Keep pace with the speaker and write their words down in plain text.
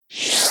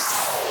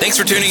Thanks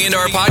for tuning into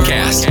our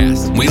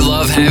podcast. We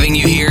love having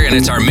you here, and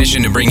it's our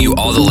mission to bring you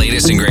all the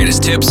latest and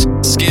greatest tips,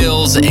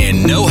 skills,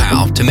 and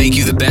know-how to make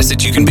you the best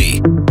that you can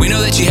be. We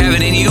know that you have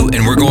it in you,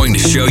 and we're going to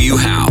show you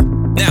how.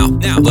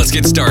 Now, let's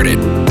get started.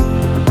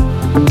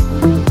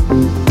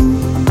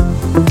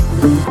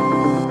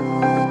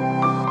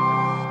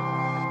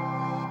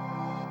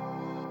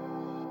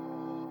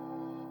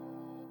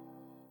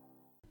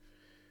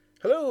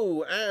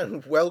 Hello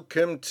and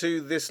welcome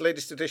to this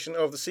latest edition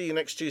of the See You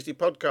Next Tuesday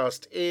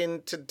podcast.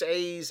 In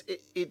today's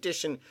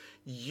edition,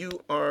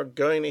 you are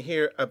going to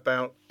hear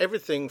about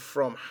everything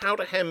from how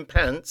to hem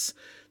pants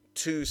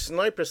to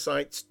sniper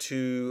sights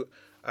to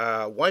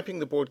wiping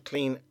the board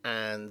clean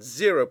and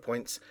 0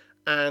 points.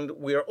 And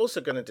we are also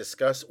going to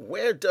discuss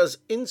where does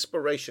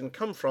inspiration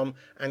come from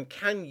and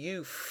can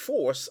you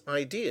force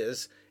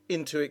ideas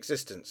into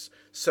existence.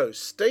 So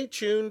stay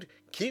tuned,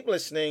 keep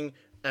listening,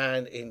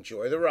 and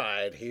enjoy the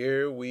ride.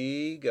 Here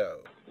we go.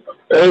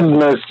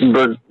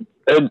 Egberton.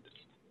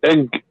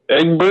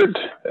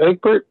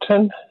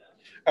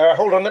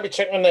 Hold on, let me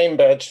check my name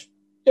badge.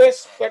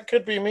 Yes, that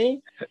could be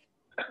me.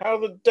 How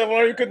the devil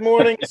are you? Good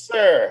morning,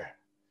 sir.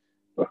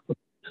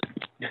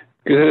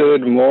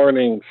 Good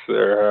morning,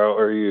 sir. How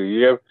are you?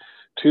 You have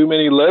too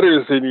many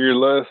letters in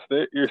your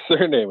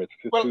surname. It's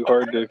just too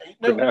hard to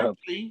pronounce.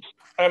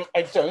 Actually,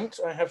 I don't.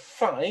 I have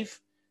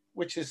 5,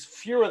 which is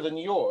fewer than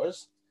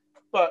yours.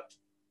 But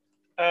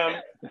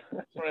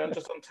sorry, I'm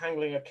just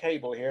untangling a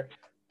cable here.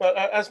 But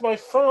as my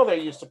father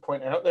used to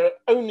point out, there are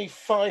only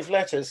 5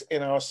 letters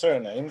in our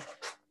surname,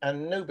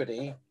 and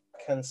nobody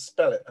can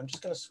spell it. I'm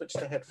just going to switch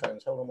to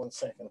headphones. Hold on 1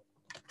 second.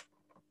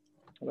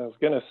 I was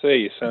going to say,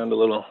 you sound a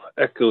little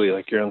echoey,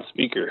 like you're on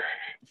speaker.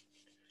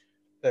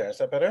 There, is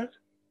that better?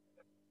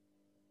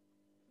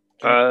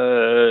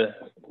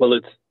 Well,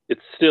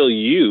 it's still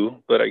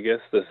you, but I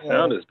guess the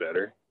sound is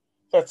better.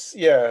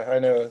 I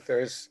know.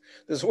 There's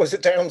always a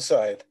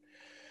downside.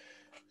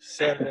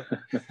 So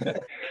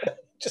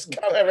just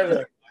can't have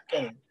everything.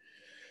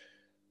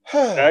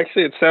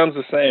 Actually, it sounds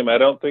the same. I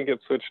don't think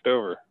it switched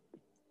over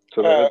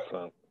to the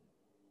headphones.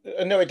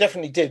 No, it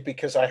definitely did,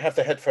 because I have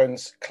the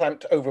headphones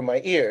clamped over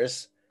my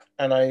ears,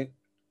 and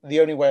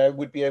the only way I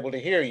would be able to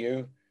hear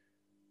you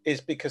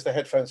is because the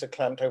headphones are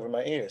clamped over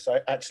my ears.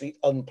 I actually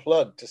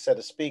unplugged a set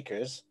of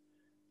speakers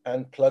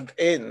and plugged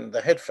in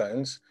the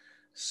headphones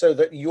so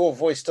that your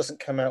voice doesn't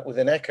come out with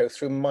an echo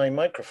through my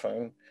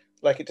microphone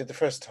like it did the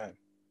first time.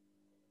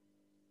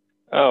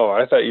 Oh,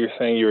 I thought you were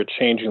saying you were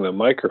changing the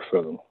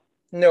microphone.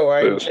 No,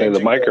 I'm saying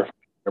the microphone.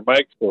 Your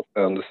mic will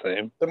sound the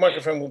same. The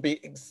microphone will be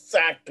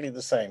exactly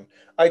the same.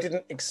 I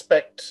didn't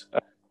expect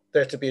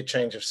there to be a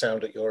change of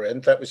sound at your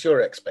end. That was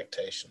your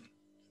expectation.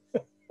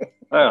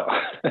 Oh.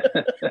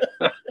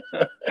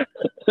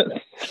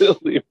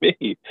 Silly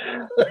me.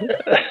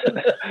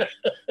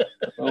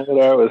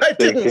 I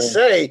didn't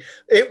say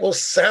it will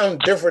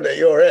sound different at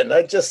your end.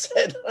 I just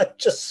said I'm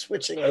just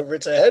switching over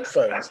to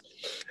headphones.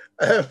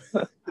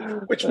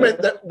 Which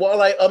meant that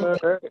while I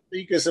unplugged the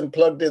speakers and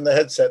plugged in the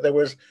headset, there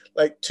was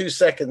like 2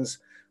 seconds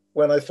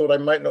when I thought I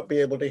might not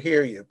be able to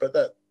hear you, but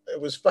it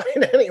was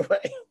fine anyway.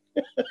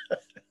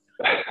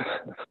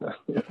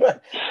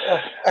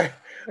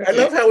 I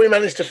love how we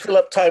managed to fill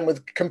up time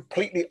with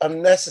completely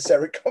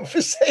unnecessary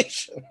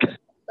conversation.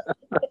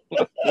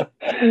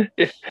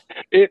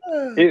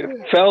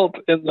 It felt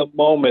in the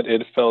moment,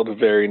 it felt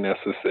very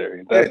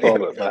necessary. That's all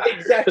that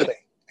matters.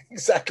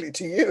 Exactly.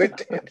 To you, it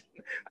did.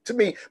 To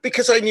me,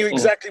 because I knew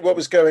exactly what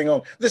was going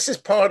on. This is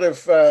part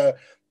of I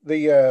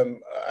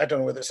don't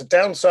know whether it's a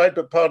downside,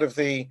 but part of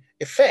the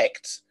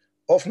effect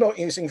of not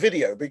using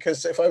video.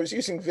 Because if I was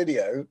using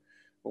video,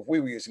 or if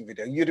we were using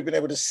video, you'd have been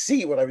able to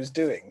see what I was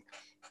doing,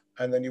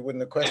 and then you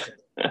wouldn't have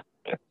questioned it.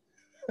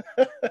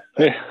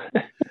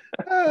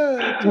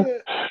 Oh,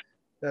 dear.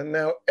 And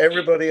now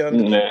everybody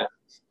understands.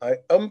 I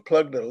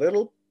unplugged a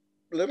little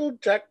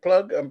jack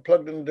plug and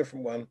plugged in a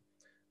different one.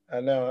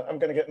 And now I'm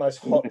going to get nice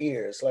hot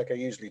ears like I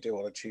usually do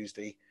on a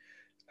Tuesday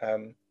by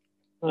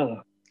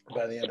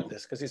the end of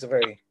this, because these are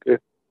very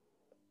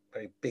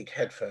big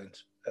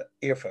headphones,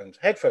 earphones.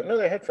 No,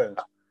 they're headphones.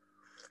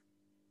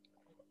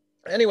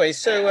 Anyway,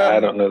 so I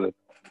don't know that.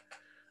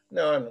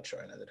 No, I'm not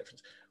sure I know the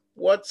difference.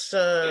 What's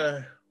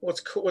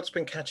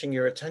been catching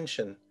your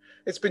attention?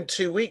 It's been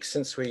 2 weeks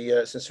since we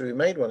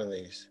made one of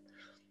these.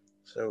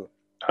 So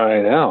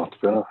I know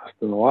it's been a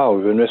while.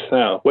 We've been missing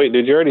out. Wait,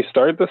 did you already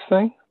start this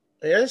thing?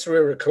 Yes,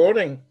 we're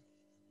recording.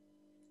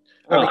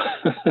 You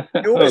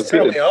always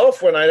tell me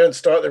off when I don't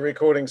start the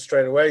recording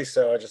straight away,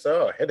 so I just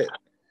hit it.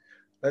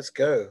 Let's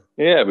go.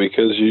 Yeah,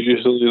 because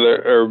usually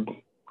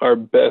our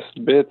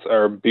best bits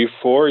are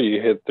before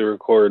you hit the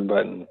record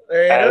button,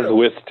 as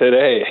with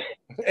today.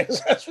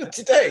 As with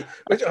today,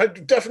 which I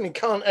definitely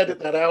can't edit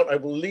that out. I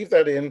will leave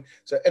that in,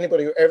 so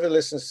anybody who ever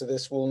listens to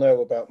this will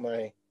know about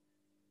my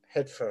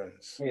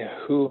headphones. Yeah,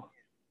 who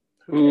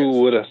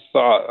would have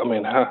thought? I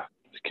mean,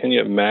 can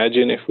you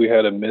imagine if we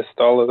had missed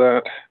all of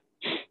that?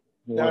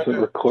 Wasn't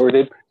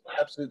recorded.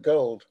 Absolute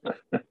gold.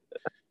 You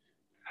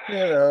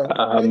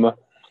know.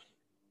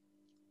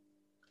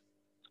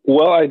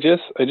 Well, I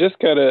just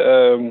got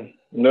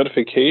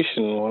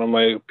notification. One of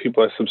my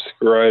people I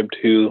subscribe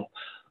to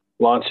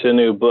launched a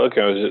new book.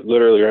 I was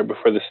literally right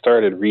before this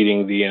started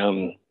reading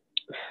the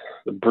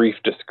brief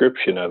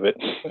description of it.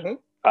 Mm-hmm.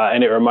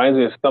 And it reminds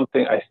me of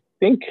something I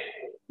think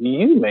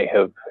you may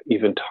have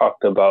even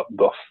talked about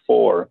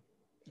before.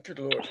 Good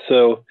Lord.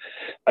 So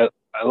I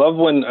love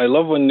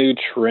when new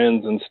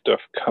trends and stuff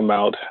come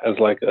out as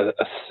like a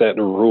set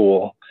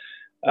rule,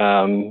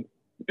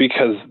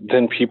 because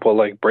then people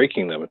like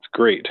breaking them. It's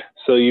great.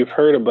 So you've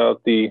heard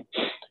about the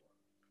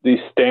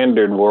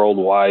standard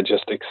worldwide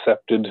just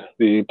accepted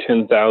the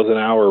 10,000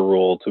 hour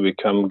rule to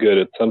become good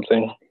at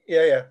something.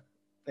 Yeah.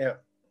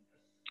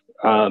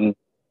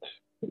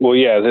 Well,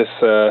 yeah,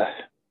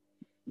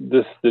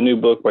 the new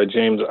book by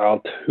James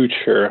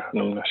Altucher,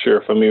 and I'm not sure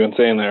if I'm even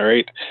saying that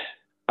right.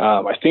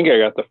 I think I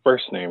got the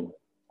first name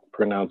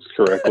pronounced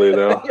correctly,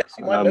 though. Yes,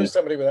 you might know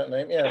somebody with that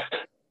name, yeah.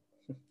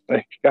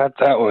 I got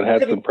that one,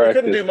 had some practice.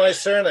 You couldn't do my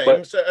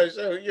surname, so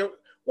you're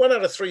 1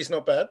 out of 3 is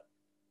not bad.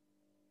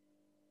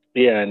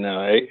 Yeah,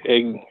 no,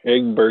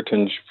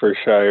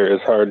 Egbertonshire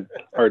is hard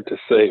to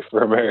say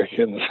for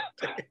Americans.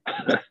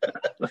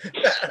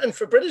 And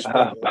for British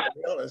people, to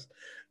be honest.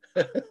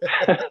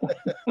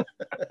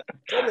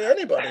 Tell me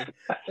anybody.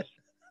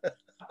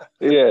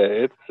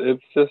 Yeah,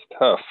 it's just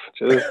tough.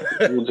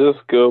 We'll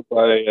just go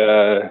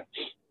by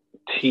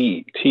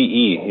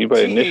TE. You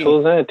by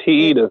initials?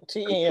 TE to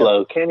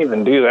slow. Can't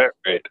even do that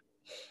right.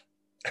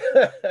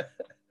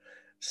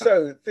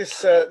 So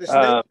this next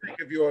book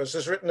of yours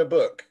has written a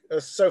book.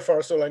 So far,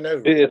 that's all I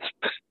know. It's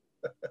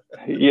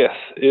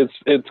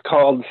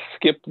called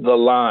Skip the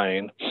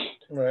Line.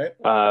 Right.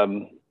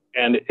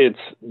 And it's,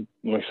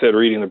 like I said,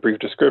 reading the brief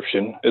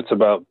description, it's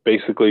about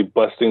basically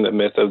busting the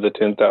myth of the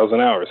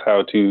 10,000 hours,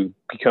 how to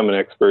become an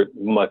expert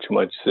much,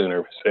 much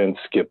sooner and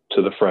skip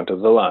to the front of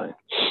the line.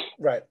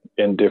 Right.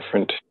 He's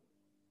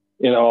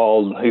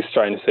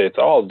trying to say it's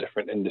all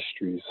different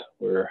industries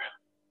where,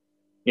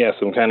 so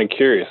I'm kind of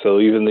curious. So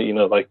even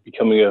like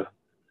becoming a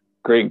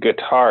great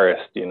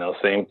guitarist,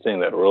 same thing,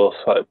 that rule,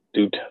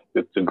 dude,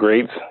 it's a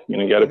great,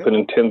 you got to put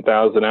in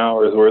 10,000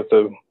 hours worth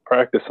of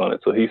practice on it.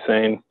 So he's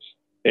saying,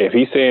 if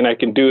he's saying I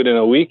can do it in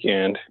a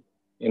weekend,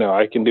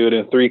 I can do it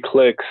in 3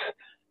 clicks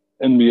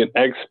and be an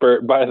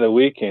expert by the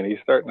weekend. He's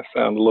starting to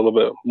sound a little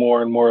bit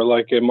more and more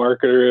like a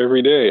marketer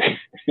every day.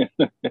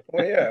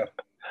 Well, yeah.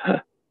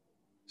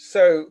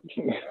 So,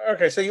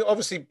 okay. So you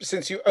obviously,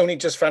 since you only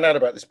just found out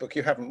about this book,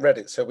 you haven't read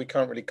it, so we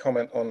can't really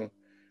comment on.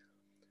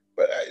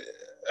 But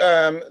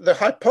the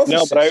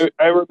hypothesis. No, but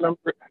I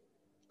remember.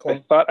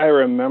 I thought I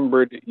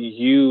remembered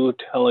you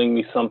telling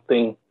me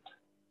something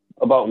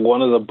about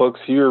one of the books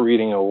you were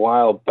reading a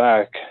while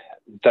back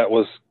that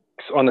was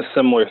on a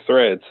similar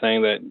thread,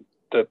 saying that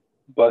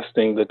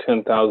busting the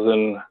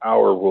 10,000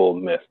 hour rule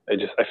myth.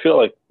 I feel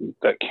like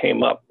that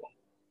came up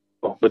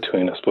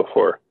between us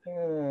before.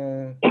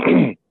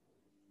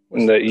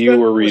 That you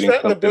were reading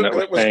something that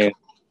was saying,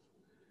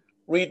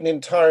 read an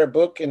entire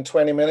book in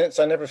 20 minutes.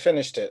 I never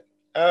finished it.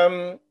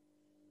 No.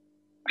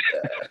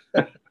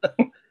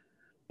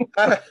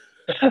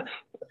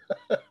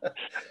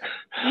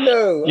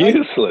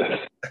 Useless.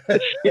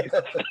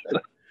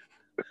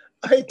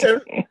 I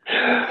don't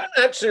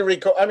actually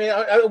recall. I mean,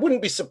 I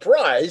wouldn't be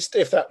surprised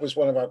if that was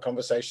one of our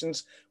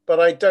conversations, but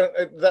I don't.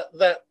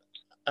 That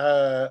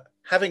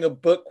having a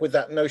book with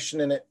that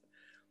notion in it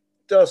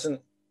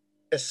doesn't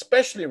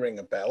especially ring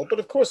a bell. But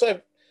of course,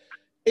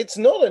 it's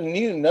not a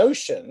new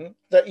notion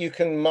that you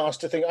can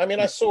master things. I mean,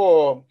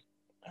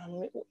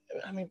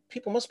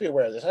 people must be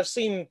aware of this. I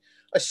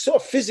saw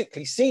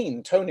physically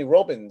seen Tony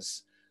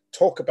Robbins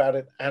talk about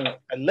it and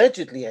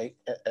allegedly,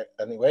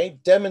 anyway,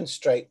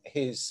 demonstrate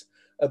his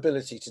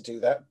ability to do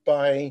that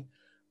by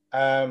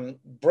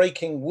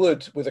breaking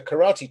wood with a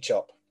karate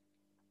chop,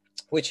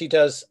 which he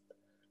does,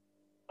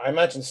 I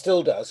imagine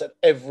still does, at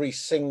every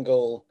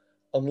single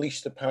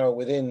Unleash the Power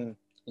Within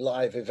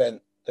live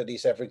event that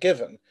he's ever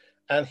given.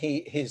 And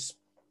I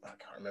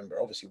can't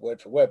remember obviously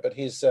word for word, but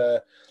his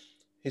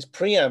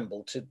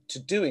preamble to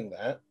doing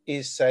that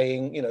is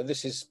saying,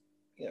 this is,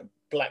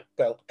 black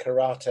belt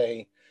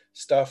karate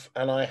stuff.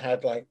 And I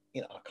had I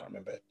can't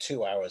remember,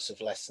 2 hours of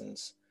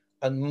lessons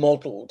and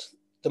modeled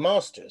the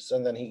masters.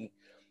 And then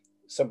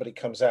somebody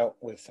comes out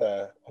with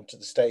onto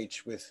the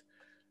stage with,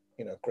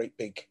 a great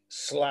big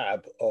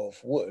slab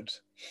of wood,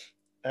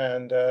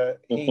 and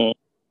he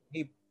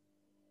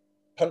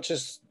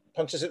punches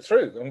it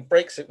through and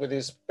breaks it with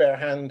his bare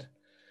hand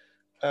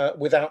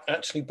without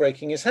actually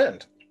breaking his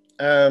hand,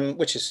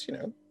 which is,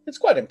 it's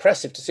quite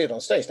impressive to see it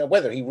on stage. Now,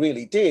 whether he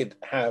really did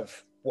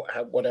have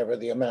whatever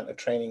the amount of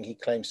training he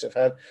claims to have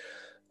had,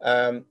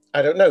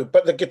 I don't know.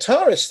 But the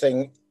guitarist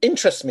thing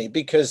interests me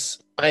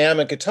because I am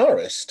a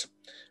guitarist,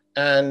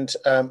 and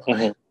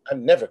I've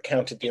never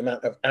counted the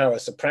amount of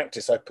hours of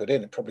practice I put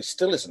in. It probably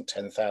still isn't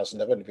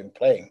 10,000. I've only been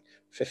playing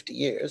 50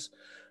 years.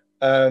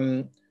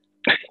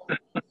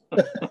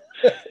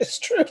 It's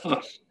true.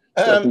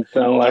 Doesn't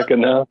sound like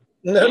enough.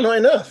 No, not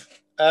enough.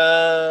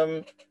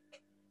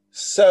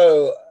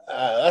 So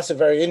that's a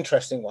very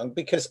interesting one,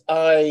 because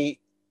I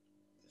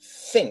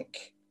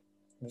think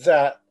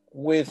that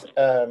with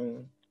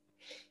a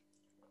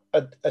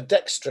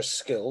dexterous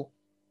skill,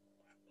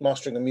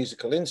 mastering a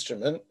musical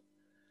instrument,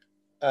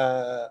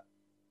 I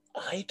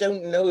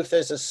don't know if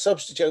there's a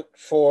substitute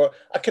for.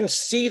 I can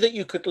see that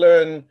you could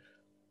learn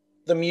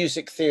the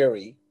music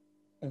theory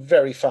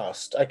very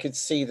fast. I could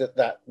see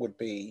that would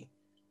be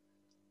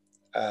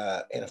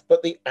enough.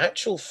 But the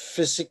actual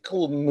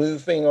physical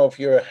moving of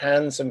your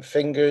hands and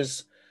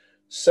fingers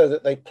so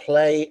that they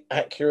play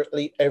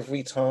accurately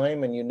every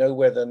time and you know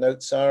where the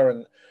notes are.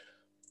 And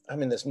I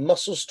mean, there's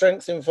muscle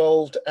strength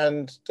involved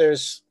and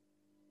there's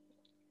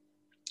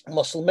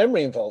muscle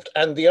memory involved.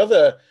 And the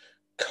other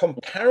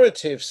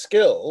comparative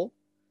skill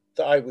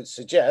that I would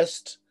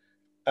suggest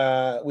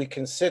we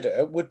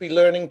consider would be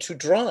learning to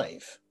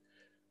drive,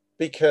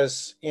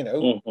 because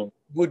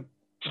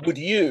would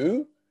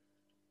you,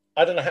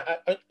 I don't know how,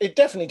 it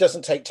definitely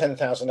doesn't take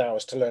 10,000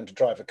 hours to learn to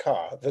drive a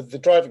car. The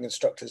driving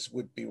instructors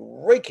would be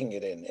raking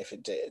it in if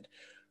it did,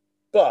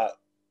 but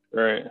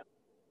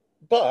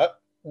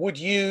would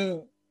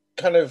you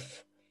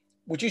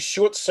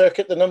short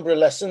circuit the number of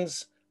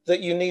lessons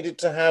that you needed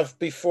to have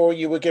before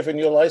you were given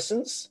your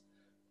license?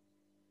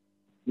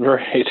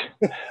 Right.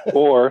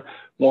 Or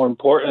more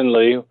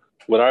importantly,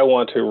 would I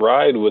want to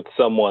ride with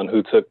someone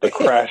who took the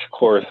crash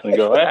course and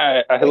go,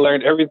 I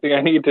learned everything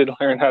I need to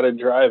learn how to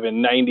drive in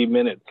 90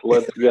 minutes.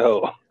 Let's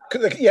go.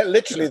 Yeah,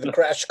 literally the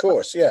crash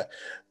course. Yeah,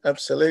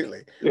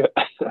 absolutely. Yeah.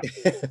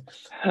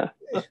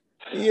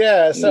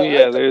 Yeah. So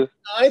yeah,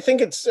 I think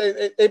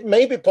it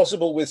may be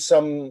possible with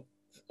some.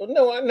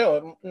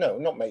 No,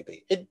 not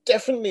maybe. It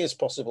definitely is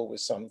possible with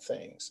some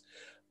things.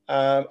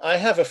 I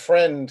have a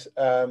friend,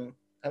 I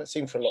haven't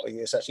seen for a lot of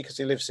years actually, because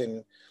he lives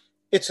in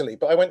Italy,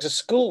 but I went to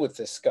school with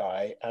this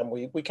guy and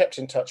we kept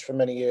in touch for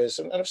many years,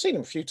 and I've seen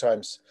him a few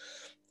times,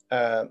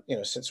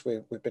 since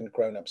we've been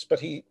grown-ups,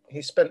 but he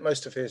spent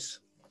most of his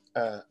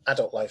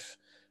adult life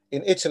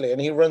in Italy,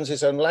 and he runs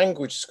his own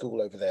language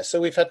school over there.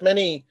 So we've had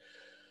many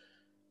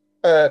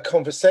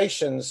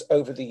conversations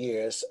over the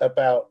years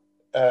about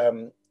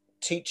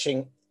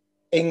teaching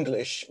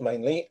English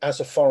mainly as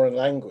a foreign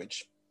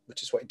language,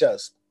 which is what it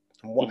does,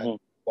 and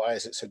why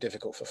is it so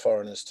difficult for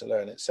foreigners to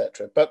learn,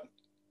 etc. But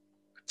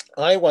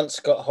I once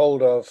got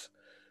hold of.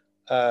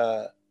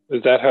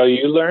 Is that how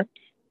you learned?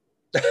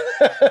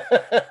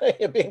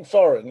 You're being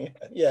foreign,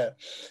 yeah.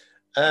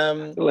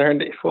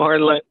 Learned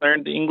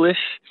English,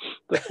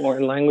 the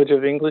foreign language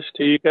of English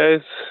to you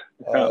guys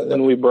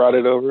when we brought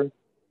it over.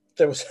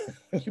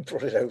 You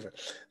brought it over.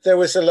 There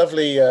was a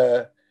lovely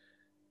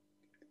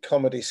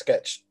comedy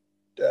sketch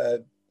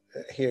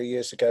here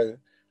years ago,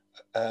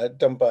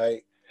 done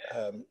by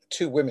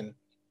two women,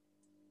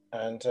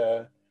 and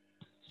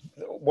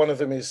one of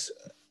them is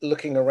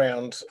looking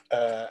around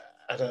at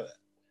a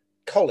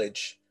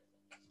college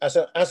as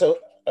an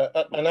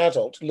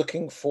adult,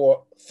 looking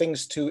for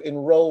things to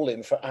enroll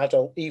in for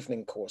adult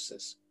evening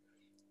courses,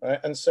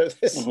 right? And so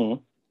there's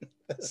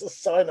a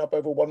sign up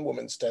over one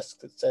woman's desk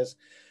that says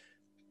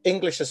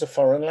English as a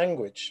foreign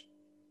language,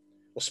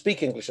 or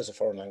speak English as a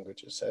foreign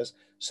language, it says.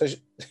 So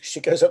she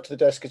goes up to the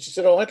desk and she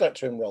said, I'd like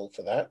to enroll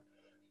for that.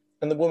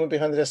 And the woman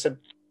behind the desk said,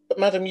 but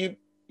madam, you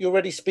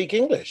already speak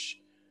English.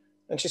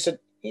 And she said,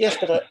 yes,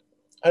 but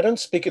I don't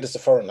speak it as a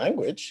foreign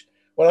language.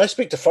 When I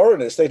speak to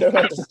foreigners, they don't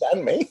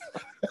understand me.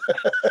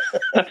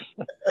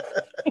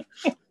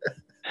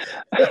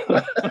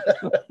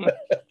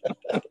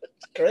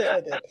 Great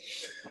idea.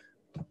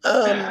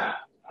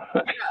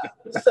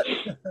 So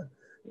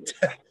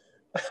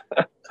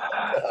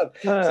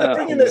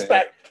bringing this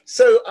back,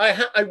 so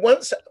I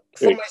once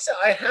for myself,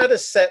 I had a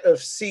set of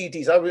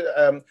CDs.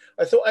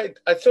 I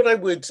thought I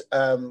would,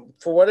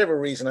 for whatever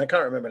reason, I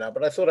can't remember now,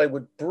 but I thought I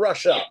would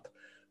brush up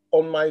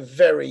on my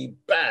very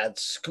bad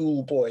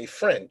schoolboy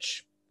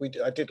French.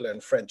 I did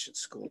learn French at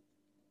school,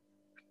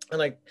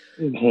 and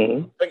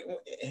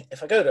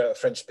if I go to a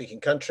French-speaking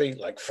country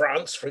like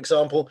France, for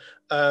example,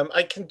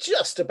 I can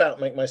just about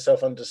make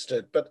myself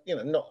understood, but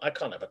I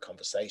can't have a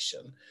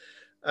conversation.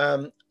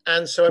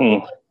 And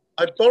so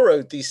I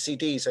borrowed these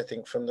CDs, I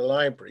think, from the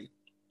library,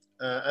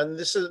 and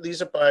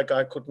these are by a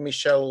guy called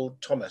Michel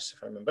Thomas,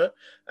 if I remember,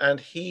 and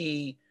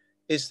he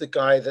is the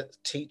guy that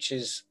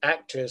teaches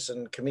actors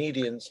and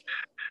comedians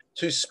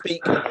to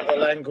speak a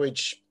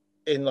language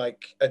in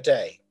like a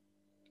day.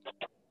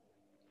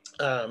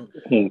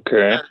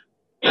 Okay.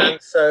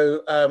 And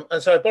so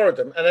I borrowed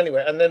them, and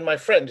anyway, and then my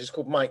friend, who's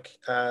called Mike,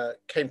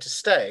 came to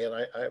stay, and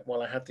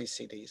I had these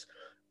CDs.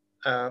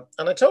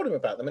 And I told him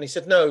about them, and he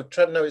said, no,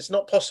 it's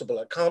not possible.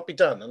 It can't be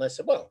done. And I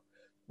said, well,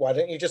 why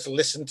don't you just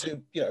listen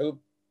to, a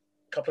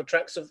couple of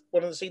tracks of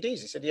one of the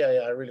CDs? He said,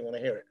 yeah, I really want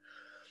to hear it.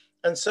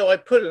 And so I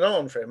put it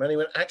on for him, and he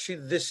went,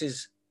 actually, this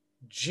is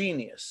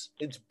genius.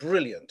 It's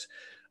brilliant.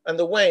 And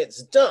the way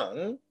it's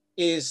done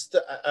is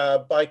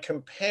that, by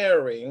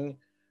comparing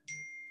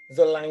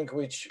the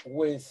language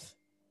with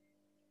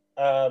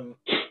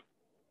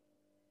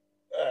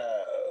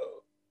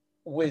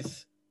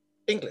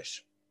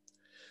English.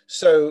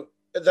 So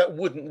that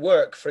wouldn't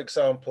work, for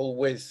example,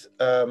 with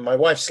my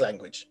wife's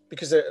language,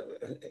 because they're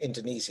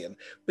Indonesian,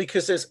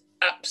 because there's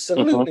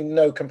absolutely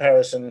no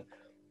comparison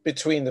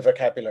between the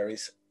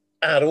vocabularies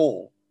at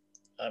all.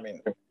 I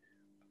mean,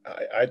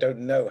 I don't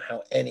know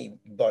how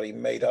anybody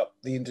made up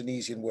the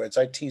Indonesian words.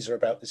 I tease her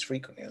about this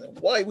frequently.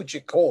 Why would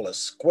you call a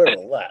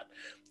squirrel that?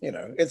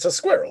 It's a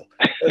squirrel.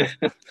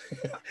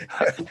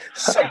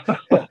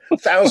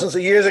 Thousands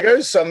of years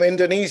ago, some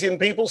Indonesian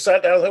people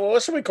sat down and said, well,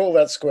 what should we call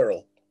that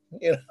squirrel?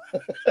 What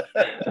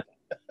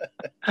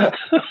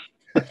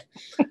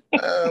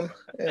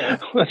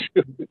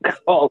should we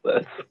call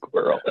that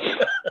squirrel?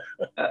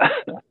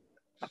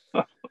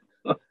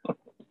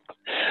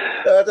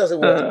 That doesn't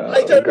work.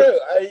 I don't know.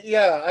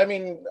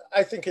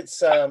 I think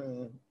it's. I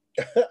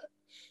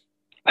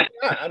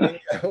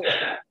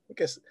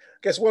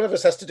guess one of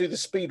us has to do the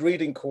speed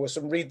reading course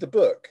and read the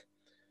book.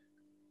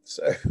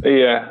 So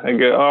yeah,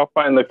 I'll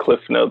find the cliff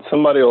notes.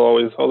 Somebody will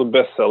always, all the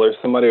bestsellers,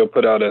 somebody will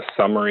put out a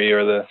summary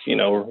or the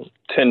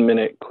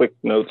 10-minute quick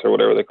notes or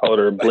whatever they call it,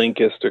 or a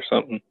Blinkist or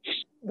something.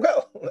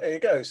 Well, there you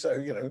go.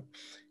 So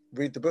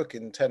read the book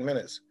in 10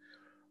 minutes.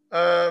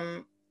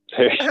 On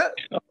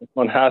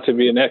how to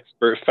be an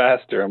expert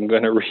faster, I'm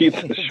going to read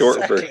the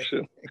short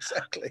version.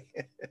 Exactly.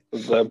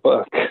 Of that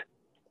book.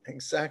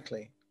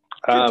 Exactly.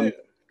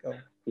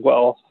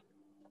 Well,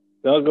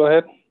 no, go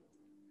ahead.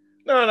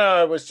 No,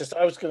 I was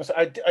going to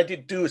say, I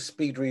did do a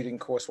speed reading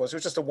course once. It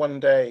was just a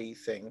one-day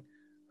thing.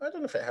 I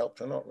don't know if it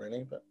helped or not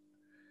really, but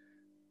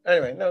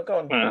anyway, no, go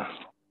on.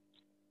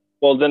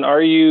 Well, then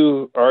are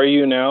you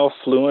now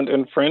fluent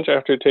in French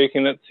after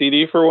taking that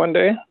CD for one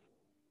day?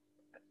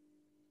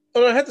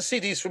 Well, I had the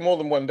CDs for more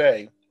than one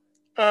day.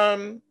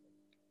 No,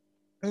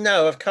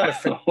 I've kind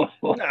of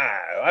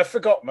I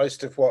forgot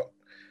most of what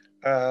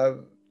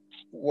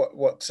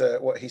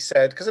he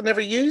said because I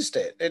never used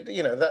it.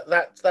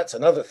 That's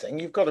another thing.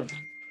 You've got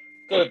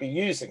to be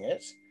using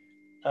it.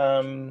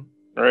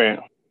 Right.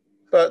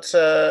 But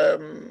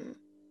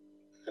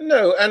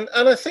no, and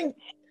I think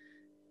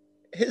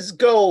his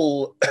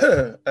goal.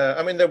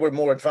 There were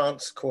more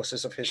advanced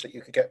courses of his that you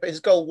could get, but his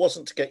goal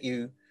wasn't to get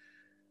you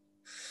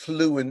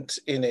fluent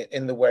in it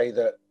in the way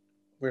that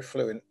we're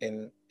fluent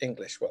in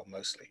English. Well,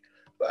 mostly,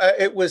 but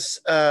it was.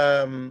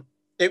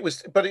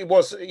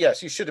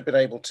 Yes, you should have been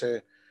able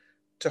to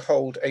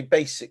hold a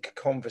basic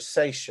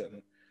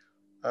conversation,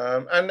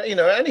 and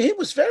he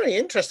was very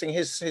interesting.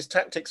 His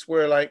tactics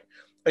were like,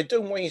 I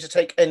don't want you to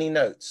take any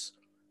notes.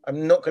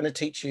 I'm not going to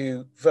teach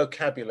you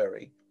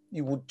vocabulary.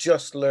 You will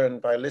just learn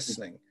by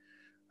listening.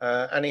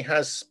 And he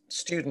has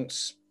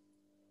students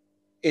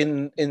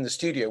in the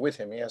studio with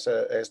him. He has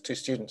two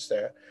students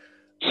there.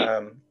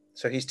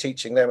 So he's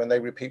teaching them and they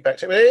repeat back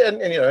to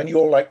him. And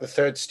you're like the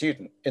third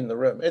student in the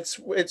room. It's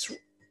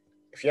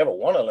if you ever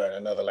want to learn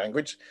another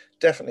language,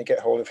 definitely get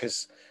hold of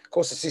his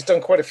courses. He's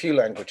done quite a few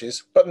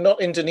languages, but not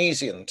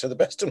Indonesian, to the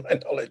best of my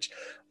knowledge.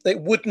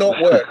 It would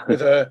not work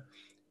with a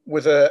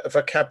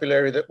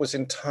vocabulary that was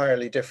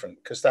entirely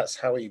different, because that's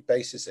how he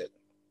bases it.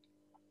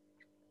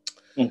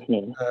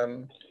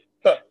 Mm-hmm.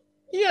 But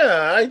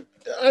yeah,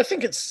 I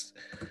think it's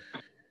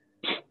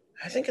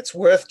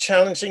worth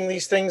challenging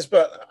these things.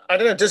 But I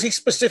don't know. Does he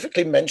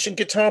specifically mention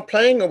guitar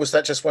playing, or was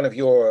that just one of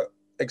your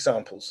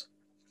examples?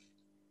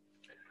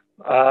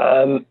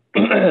 Not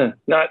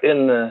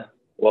in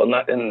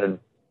the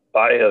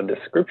bio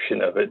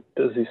description of it.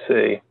 Does he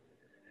say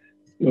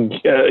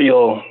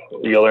you'll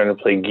learn to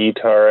play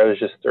guitar? I was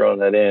just throwing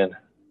that in.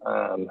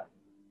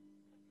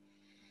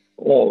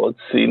 Well, let's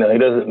see. No, he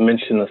doesn't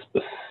mention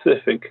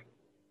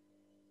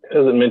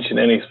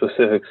any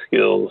specific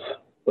skills,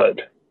 but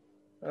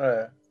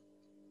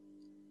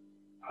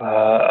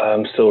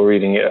I'm still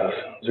reading it. I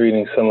was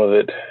reading some of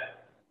it.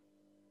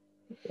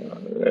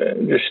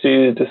 Your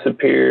students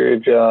disappear,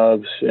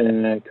 jobs,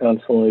 and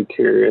constantly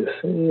curious.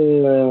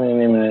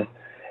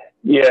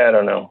 Yeah, I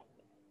don't know.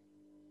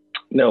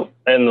 No,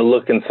 and the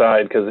look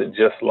inside, because it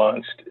just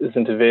launched,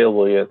 isn't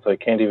available yet, so I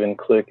can't even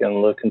click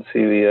and look and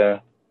see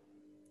the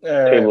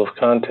table of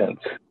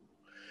contents.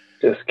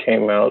 Just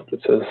came out.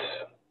 It says,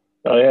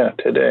 oh yeah,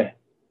 today.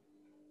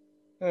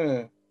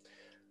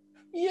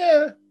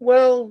 Yeah,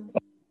 well,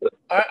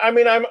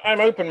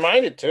 I'm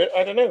open-minded to it.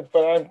 I don't know,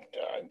 but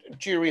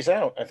jury's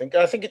out. I think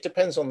it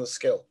depends on the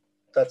skill.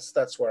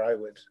 That's where I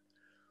would.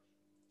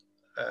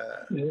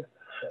 Yeah.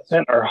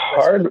 And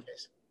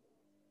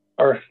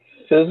are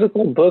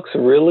physical books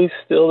really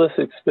still this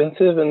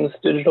expensive in this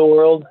digital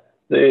world?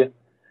 The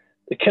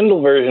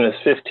Kindle version is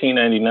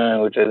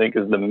 $15.99, which I think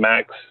is the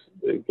max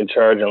you can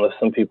charge, unless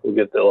some people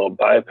get the little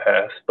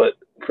bypass. But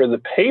for the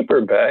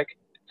paperback,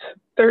 it's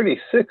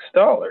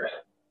 $36.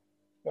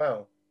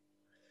 Wow.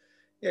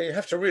 Yeah, you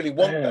have to really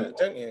want that,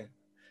 don't you?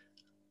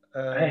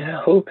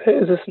 Who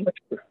pays this much?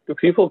 Do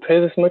people pay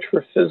this much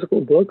for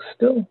physical books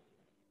still?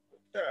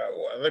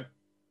 Well, they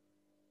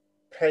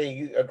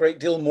pay a great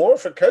deal more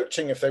for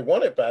coaching if they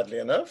want it badly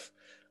enough.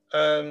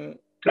 Well,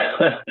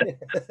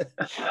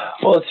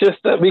 it's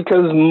just that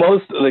because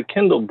most of the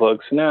Kindle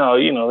books now,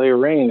 they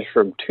range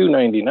from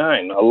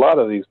 $2.99. A lot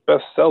of these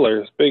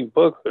bestsellers, big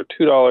books, are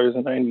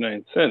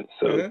 $2.99.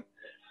 So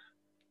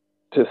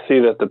to see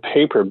that the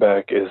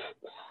paperback is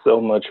so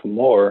much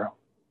more,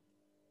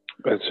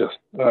 It's just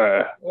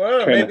Well,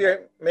 trying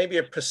to. maybe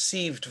a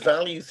perceived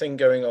value thing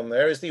going on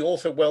there. Is the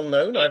author well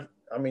known? I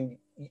mean,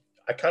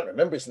 I can't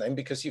remember his name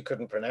because you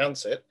couldn't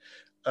pronounce it.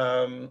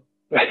 But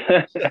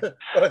I don't think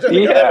I'd ever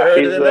Yeah, heard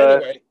of he's him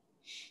anyway.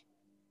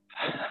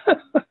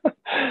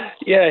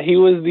 yeah, he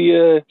was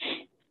the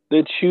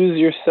choose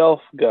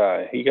yourself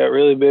guy. He got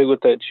really big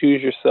with that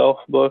choose yourself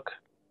book.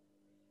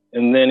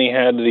 And then he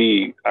had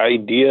the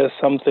idea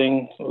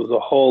something. It was a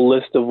whole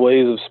list of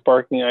ways of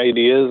sparking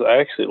ideas. I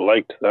actually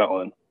liked that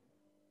one.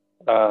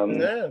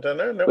 No, I don't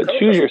know. No But comment.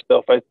 choose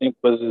yourself, I think,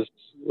 was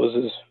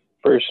his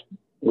first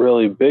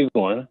really big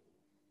one.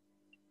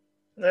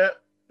 Yeah,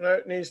 no,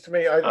 it news to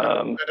me. I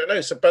don't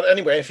know. So, but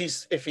anyway, if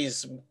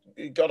he's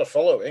got a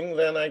following,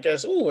 then I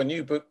guess a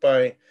new book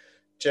by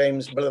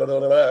James blah, blah,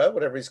 blah,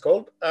 whatever he's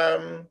called.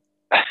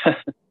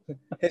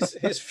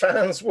 His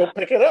fans will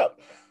pick it up.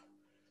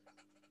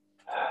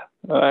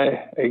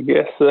 I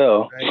guess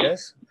so. I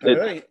guess. I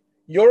don't know.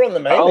 You're on the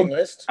mailing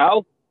list.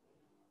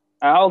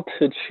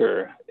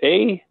 Altucher.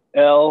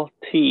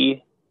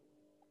 A-L-T,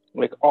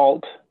 like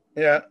alt.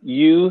 Yeah.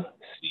 U-C-H-E-R.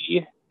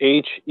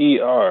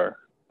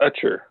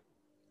 Utcher.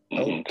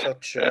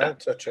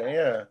 Altucher,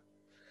 yeah.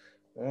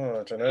 Oh,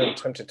 I don't know. I'm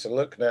tempted to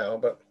look now,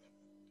 but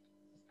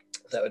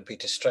that would be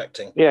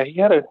distracting. Yeah, he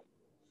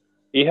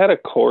had a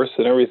course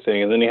and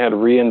everything, and then he had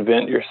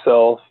Reinvent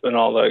Yourself and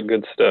all that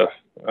good stuff.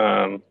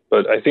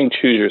 But I think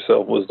Choose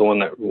Yourself was the one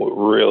that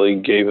really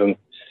gave him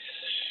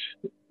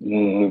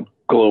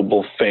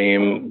global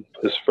fame,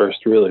 his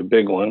first really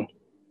big one.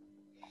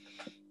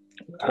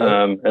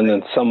 And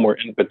then somewhere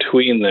in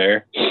between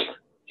there,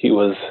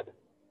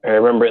 I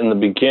remember in the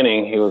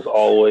beginning, he was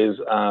always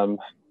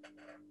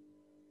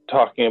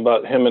talking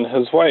about him and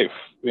his wife,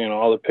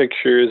 all the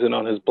pictures, and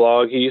on his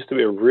blog. He used to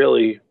be a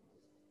really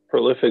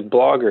prolific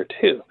blogger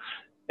too.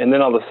 And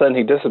then all of a sudden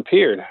he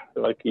disappeared.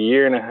 Like a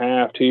year and a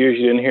half, 2 years,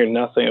 you didn't hear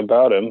nothing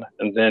about him.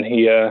 And then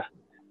he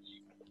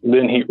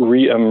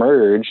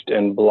re-emerged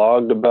and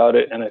blogged about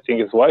it. And I think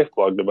his wife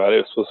blogged about it.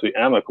 It was supposed to be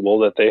amicable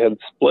that they had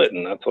split.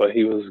 And that's why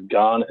he was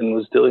gone and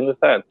was dealing with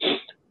that.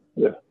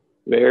 A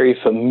very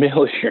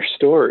familiar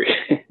story.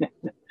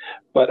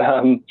 But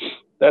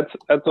that's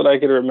what I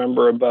could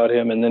remember about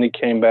him. And then he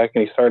came back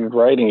and he started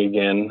writing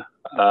again.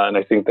 And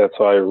I think that's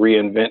why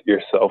Reinvent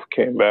Yourself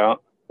came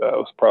out. That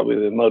was probably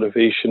the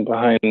motivation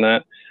behind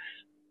that.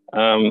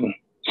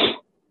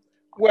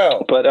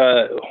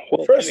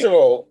 First of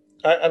all,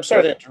 I'm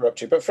sorry to interrupt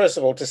you, but first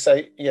of all, to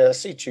say,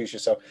 choose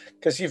yourself,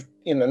 because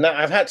now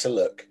I've had to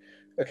look.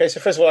 Okay, so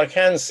first of all, I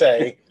can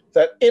say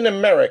that in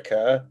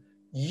America,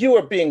 you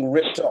are being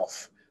ripped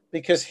off,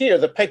 because here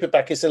the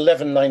paperback is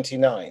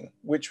 $11.99,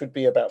 which would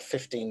be about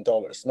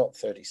 $15, not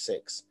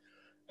 $36,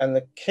 and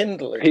the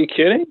Kindle. Are you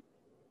kidding?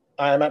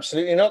 I am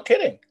absolutely not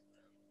kidding.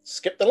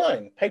 Skip the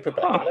line.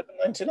 Paperback,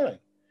 $11.99.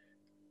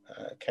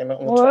 Came out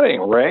on the that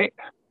ain't right.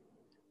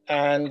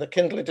 And the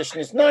Kindle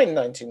edition is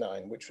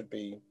 $9.99, which would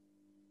be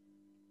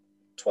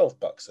 $12,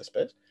 I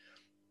suppose.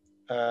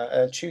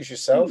 And Choose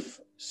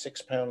Yourself,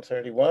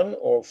 £6.31,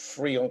 or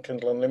free on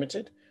Kindle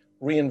Unlimited.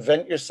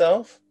 Reinvent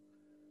Yourself,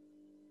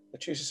 the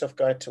Choose Yourself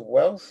Guide to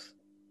Wealth.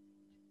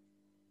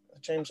 The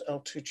James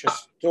Altucher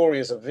Story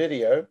as a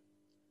video.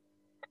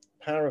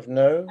 Power of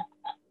No.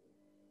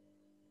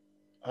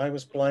 I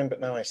Was Blind, But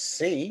Now I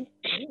See.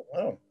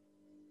 Oh, wow.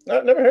 No,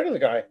 I've never heard of the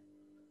guy.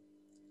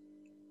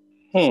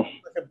 Like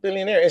a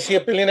billionaire. Is he a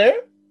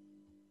billionaire?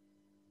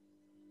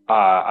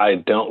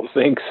 I don't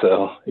think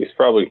so. He's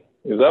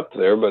up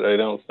there, but I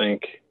don't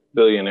think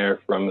billionaire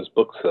from his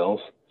book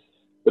sales.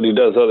 But he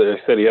does I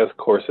said he has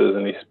courses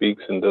and he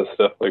speaks and does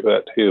stuff like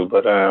that too.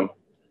 But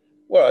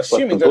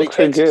assuming the books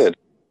are good.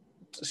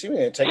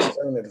 Assuming he takes his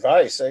own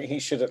advice, he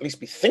should at least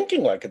be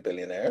thinking like a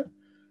billionaire.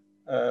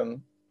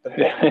 But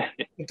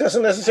it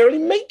doesn't necessarily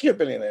make you a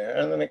billionaire,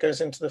 and then it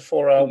goes into the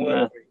 4-hour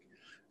work week.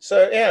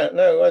 So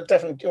I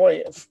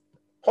definitely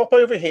pop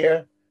over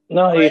here.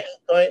 No,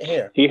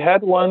 here. He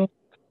had one.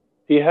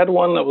 He had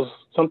one that was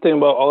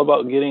something all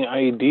about getting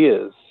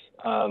ideas.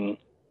 I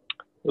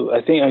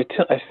think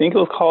it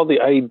was called the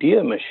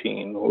Idea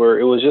Machine, where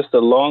it was just a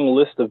long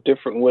list of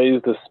different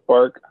ways to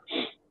spark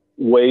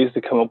ways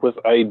to come up with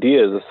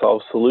ideas to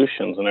solve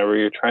solutions. Whenever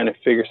you're trying to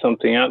figure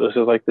something out, there's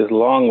just like this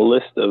long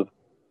list of.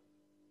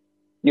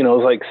 It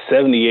was like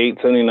 78,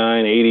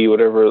 79, 80,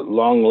 whatever,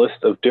 long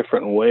list of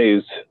different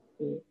ways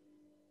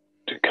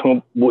to come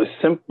up with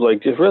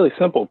just really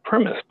simple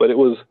premise. But it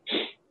was,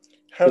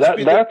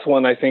 that's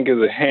one I think is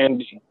a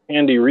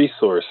handy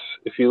resource.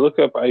 If you look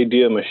up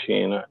Idea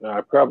Machine, I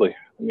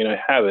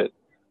have it,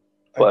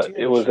 but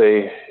it was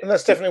and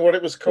that's definitely what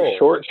it was called.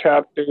 Short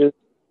chapters.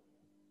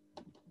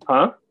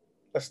 Huh?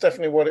 That's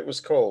definitely what it was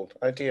called.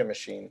 Idea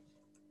Machine.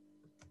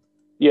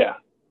 Yeah.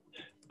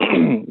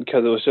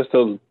 Because it was just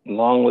a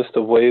long list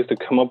of ways to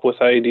come up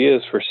with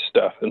ideas for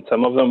stuff. And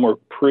some of them were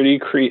pretty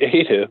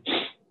creative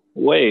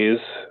ways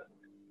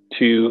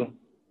to...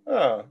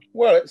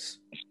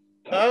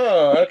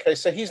 okay.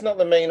 So he's not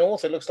the main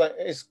author. It looks like,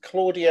 is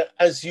Claudia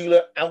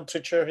Azula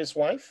Altucher his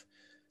wife?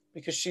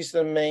 Because she's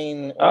the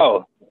main...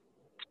 Oh,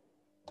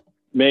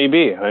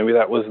 maybe. Maybe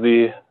that was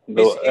the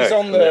He's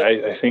on the.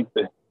 I think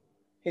that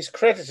he's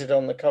credited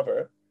on the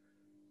cover,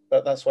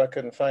 but that's why I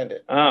couldn't find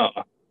it. Oh,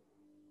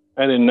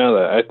 I didn't know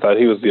that. I thought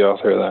he was the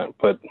author of that,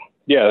 but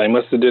yeah, they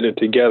must have did it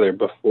together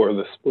before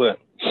the split.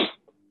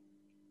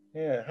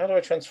 Yeah. How do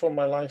I transform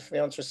my life?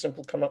 The answer is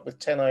simple: come up with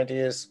 10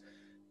 ideas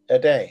a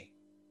day.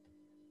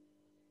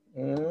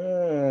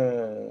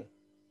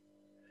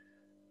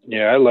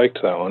 Yeah, I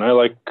liked that one. I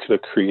like the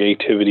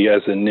creativity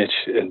as a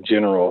niche in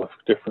general,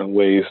 different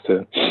ways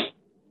to.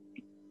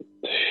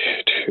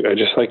 I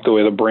just like the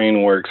way the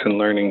brain works and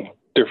learning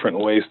different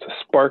ways to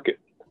spark it.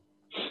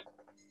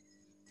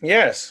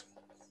 Yes,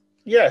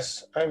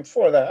 I'm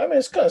for that. I mean,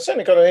 it's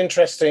certainly got an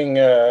interesting.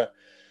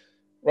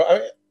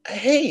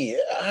 Hey,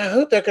 I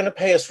hope they're going to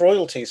pay us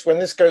royalties when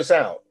this goes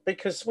out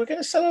because we're going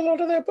to sell a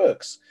lot of their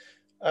books.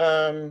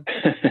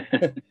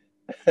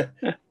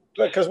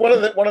 Because one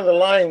of the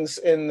lines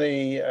in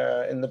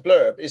the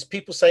blurb is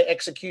people say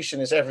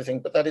execution is everything,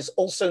 but that is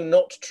also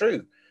not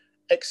true.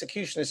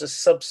 Execution is a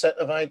subset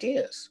of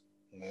ideas.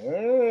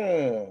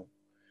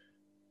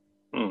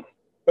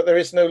 But there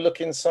is no look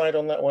inside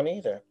on that one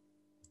either.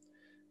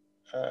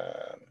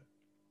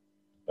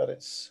 But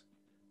it's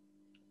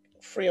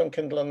free on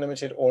Kindle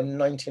Unlimited or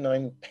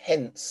 99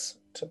 pence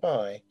to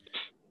buy,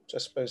 which I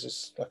suppose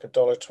is like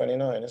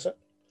 $1.29, is it?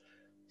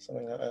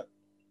 Something like that.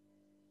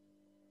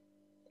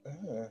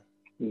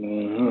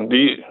 Do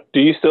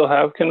you still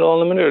have Kindle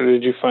Unlimited, or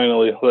did you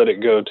finally let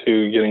it go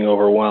to getting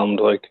overwhelmed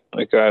like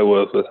I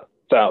was with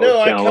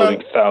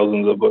downloading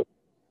thousands of books?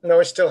 No,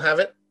 I still have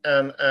it,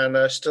 and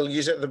I still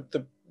use it.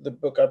 The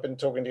book I've been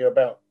talking to you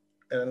about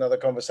in another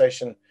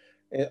conversation,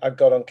 I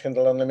got on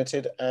Kindle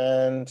Unlimited,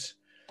 and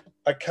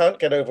I can't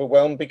get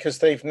overwhelmed because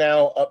they've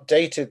now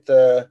updated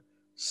the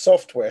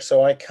software,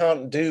 so I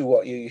can't do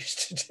what you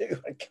used to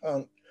do. I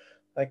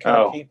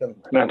can't keep them.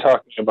 We're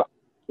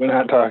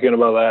not talking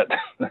about that.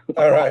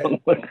 All right.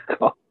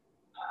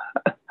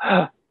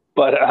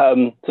 But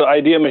so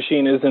Idea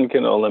Machine is in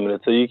Kindle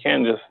Unlimited, so you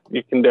can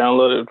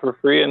download it for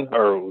free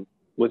or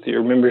with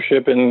your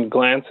membership and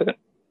glance at it.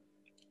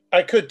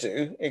 I could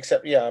do,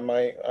 except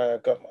my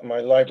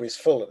library's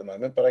full at the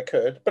moment, but I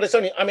could. But it's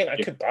only, I mean, I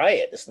could buy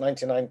it. It's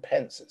 99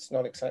 pence. It's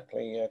not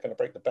exactly going to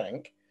break the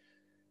bank.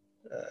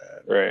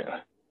 Right.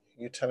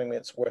 You're telling me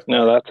it's worth.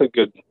 No, that's a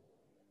good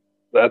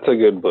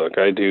book.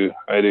 I do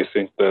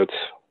think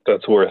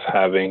that's worth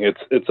having.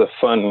 It's a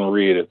fun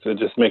read. It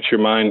just makes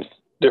your mind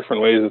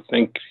different ways to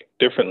think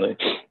differently.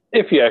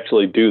 If you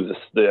actually do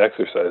the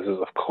exercises,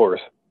 of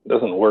course. It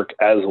doesn't work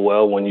as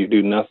well when you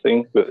do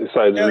nothing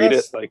besides read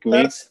it like me.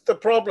 That's the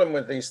problem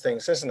with these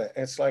things, isn't it?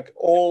 It's like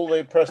all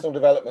the personal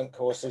development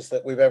courses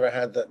that we've ever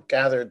had that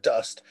gather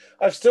dust.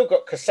 I've still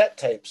got cassette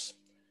tapes.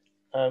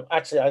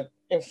 Actually,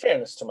 in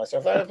fairness to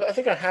myself, I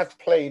think I have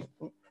played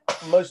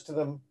most of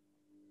them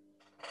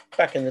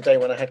back in the day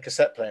when I had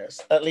cassette players,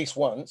 at least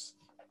once.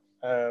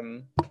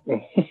 I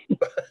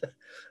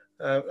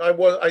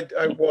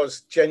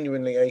was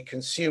genuinely a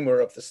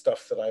consumer of the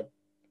stuff that I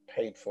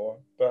paid for,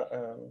 but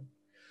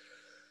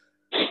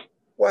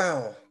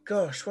wow,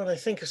 gosh, when I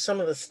think of some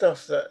of the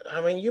stuff that,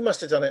 I mean, you must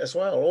have done it as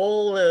well.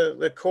 All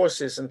the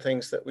courses and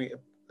things that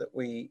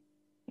we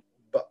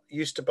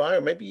used to buy,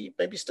 or maybe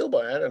still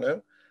buy, I don't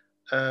know,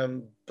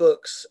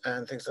 books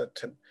and things like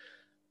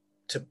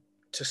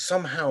to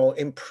somehow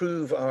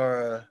improve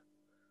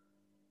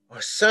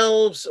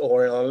ourselves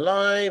or our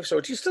lives.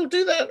 Or do you still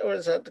do that, or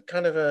is that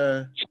kind of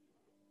a?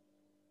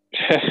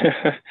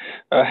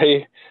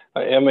 I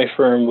am a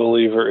firm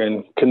believer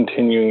in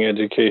continuing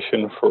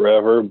education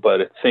forever, but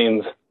it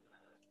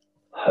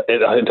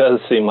does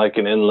seem like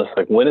an endless,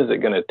 like, when is it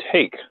going to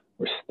take?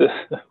 We've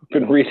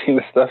been reading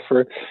this stuff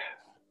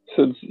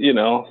since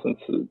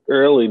the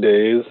early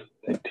days,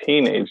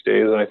 teenage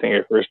days, and I think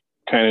I first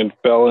kind of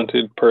fell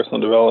into personal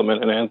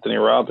development and Anthony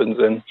Robbins,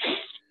 and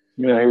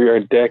here we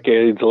are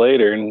decades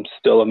later and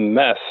still a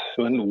mess.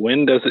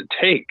 When does it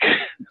take?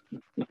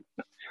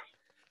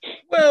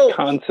 Well,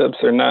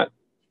 concepts are not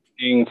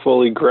being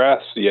fully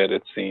grasped yet,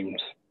 it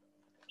seems.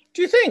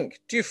 Do you think?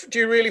 Do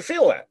you really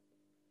feel that?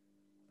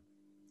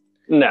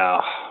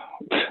 No.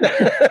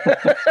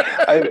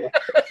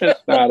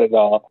 It's not at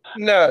all.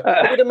 No,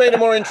 it would have made a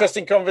more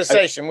interesting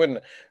conversation, wouldn't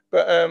it?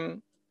 But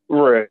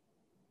right.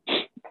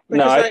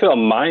 No, I feel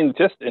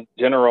just in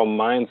general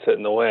mindset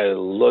and the way I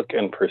look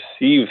and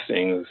perceive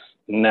things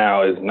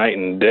now is night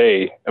and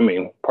day. I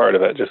mean, part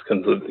of it just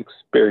comes with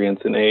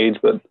experience and age,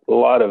 but a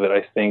lot of it,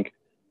 I think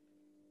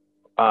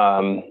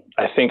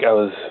I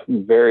was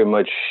very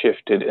much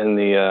shifted in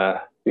the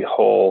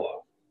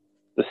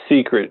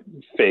Secret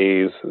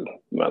phase,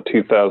 about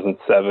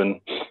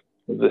 2007,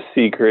 The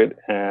Secret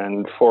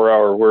and 4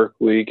 Hour Work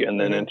Week, and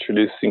then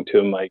introducing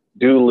to Mike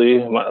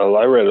Dooley.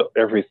 I read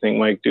everything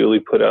Mike Dooley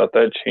put out.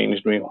 That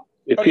changed me.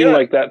 It seemed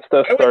like that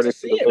stuff started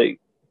to relate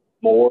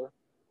more.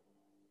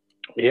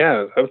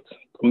 Yeah, that's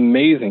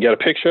amazing. You got a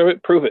picture of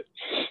it? Prove it.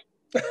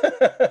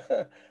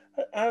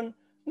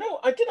 No,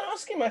 I did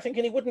ask him, I think,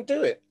 and he wouldn't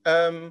do it.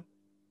 No,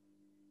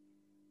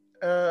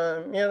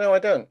 I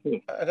don't.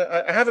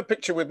 I have a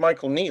picture with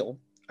Michael Neal,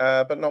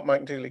 but not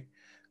Mike Dooley.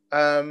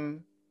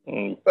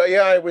 But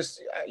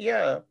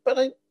yeah,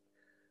 but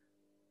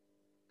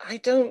I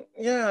don't,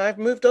 I've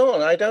moved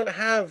on. I don't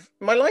have,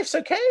 my life's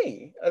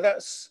okay. And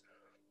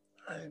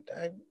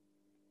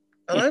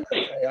I'm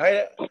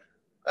okay.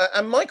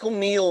 And Michael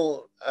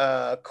Neal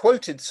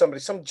quoted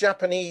somebody, some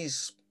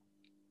Japanese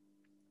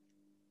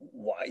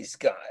wise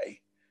guy,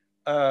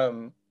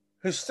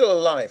 who's still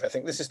alive. I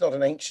think this is not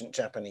an ancient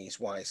Japanese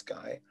wise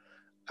guy.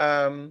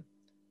 And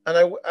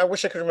I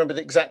wish I could remember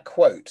the exact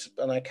quote,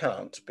 and I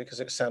can't because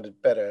it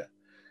sounded better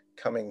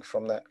coming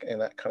from that in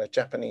that kind of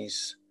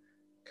Japanese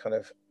kind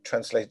of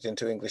translated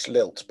into English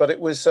lilt. But it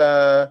was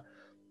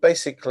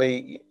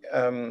basically,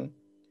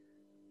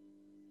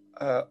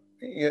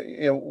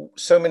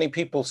 so many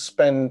people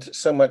spend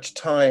so much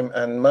time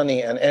and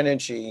money and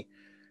energy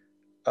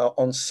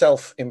on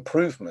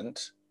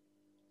self-improvement.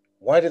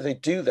 Why do they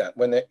do that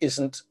when there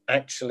isn't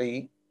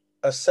actually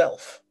a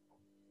self?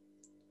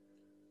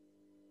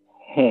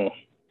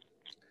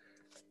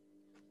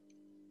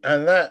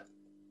 And that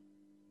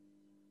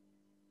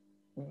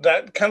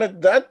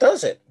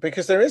does it,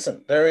 because there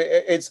isn't.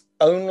 It's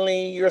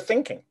only your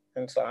thinking.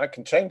 And so I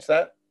can change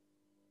that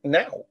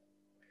now.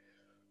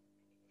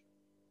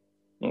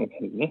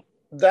 Mm-hmm.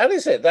 That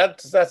is it.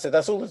 That's it.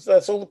 That's all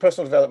the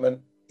personal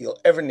development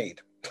you'll ever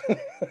need.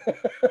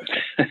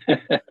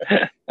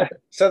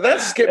 So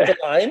that's skip the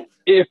line.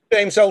 If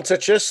James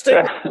Altucher,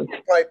 stick the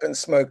pipe and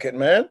smoke it,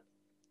 man.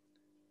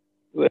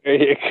 There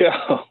you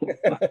go.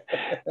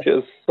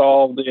 Just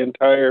solve the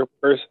entire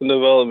personal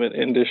development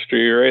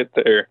industry right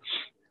there.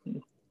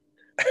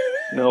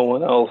 No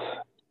one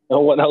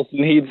else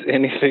needs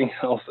anything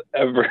else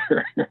ever.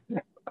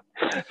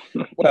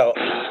 Well,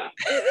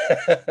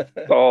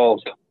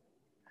 solved.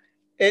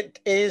 It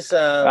is.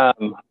 Go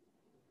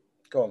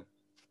on.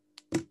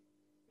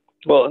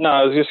 Well, no,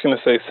 I was just going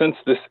to say, since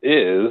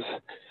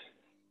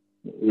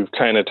we've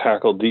kind of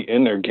tackled the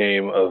inner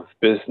game of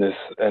business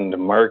and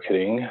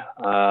marketing.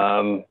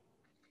 I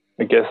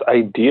guess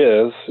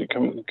ideas,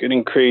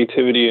 getting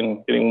creativity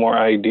and getting more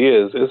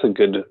ideas is a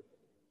good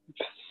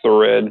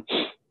thread.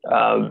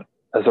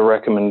 As a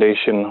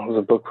recommendation, as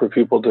a book for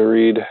people to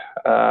read,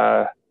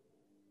 because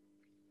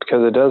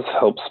it does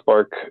help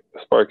spark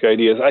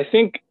ideas. I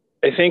think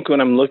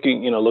when I'm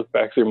looking, look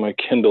back through my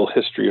Kindle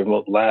history of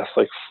the last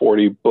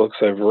 40 books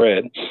I've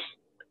read,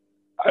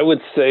 I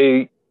would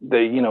say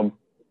that,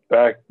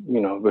 back,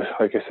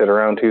 like I said,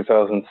 around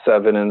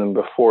 2007, and then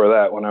before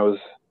that, when I was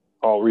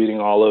reading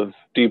all of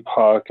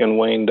Deepak and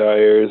Wayne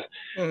Dyer's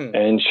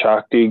and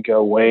Shakti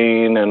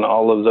Gawain and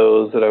all of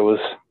those that I was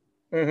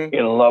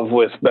in love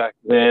with back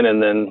then.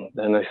 And then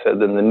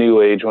the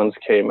New Age ones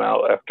came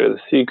out after The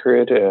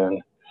Secret.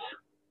 And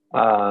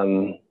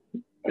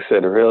I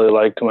said, I really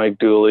liked Mike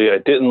Dooley. I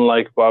didn't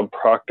like Bob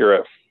Proctor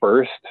at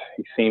first.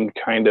 He seemed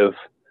kind of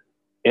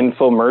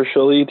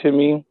infomercial-y to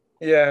me.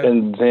 Yeah.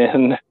 And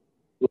then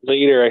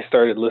later I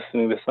started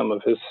listening to some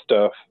of his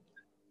stuff,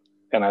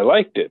 and I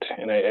liked it.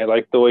 And I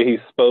liked the way he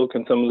spoke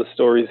and some of the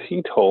stories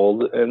he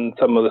told, and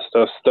some of the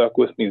stuff stuck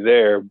with me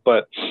there.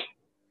 But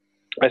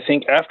I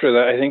think after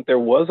that, there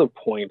was a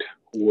point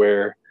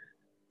where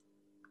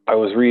I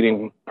was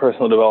reading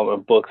personal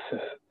development books,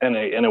 and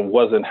it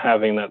wasn't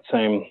having that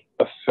same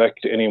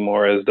effect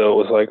anymore, as though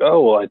it was like,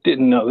 oh, well, I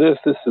didn't know this.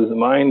 This is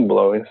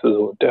mind-blowing. This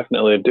is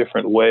definitely a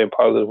different way, a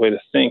positive way to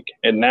think.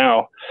 And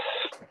now,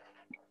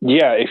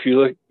 if you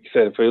look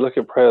at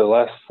probably the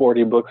last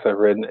 40 books I've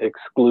read,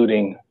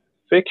 excluding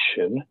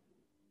fiction,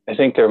 I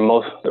think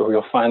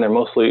you'll find they're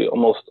mostly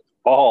almost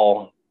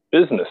all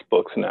business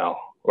books now,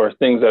 or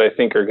things that I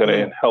think are going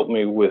to help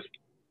me with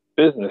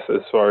business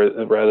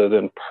rather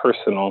than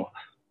personal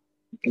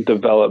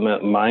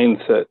development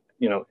mindset,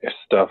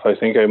 stuff. I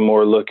think I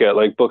more look at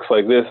books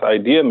like this,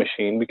 Idea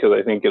Machine, because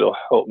I think it'll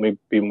help me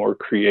be more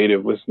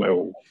creative with my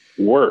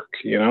work,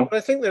 But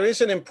I think there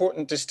is an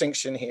important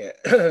distinction here.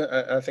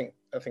 I think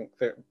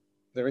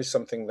there is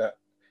something that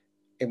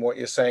in what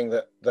you're saying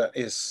that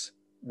is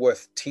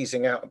worth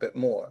teasing out a bit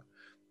more,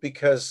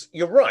 because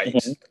you're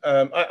right.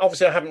 I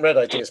haven't read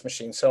Ideas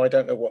Machine, so I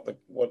don't know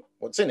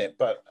what's in it,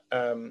 but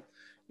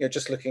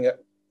just looking at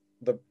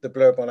the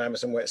blurb on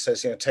Amazon where it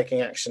says,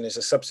 taking action is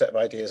a subset of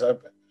ideas,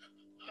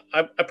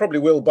 I probably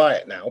will buy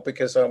it now,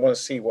 because I want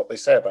to see what they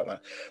say about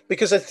that.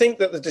 Because I think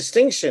that the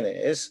distinction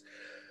is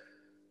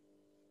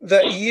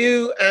that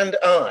you and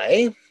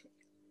I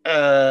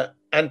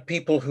and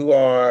people who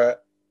are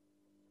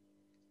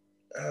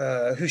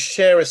who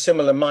share a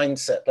similar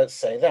mindset, let's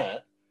say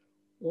that,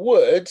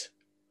 would,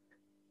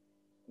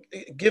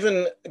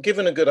 given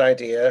a good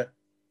idea,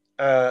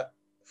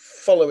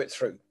 follow it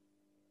through,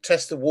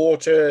 test the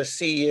water,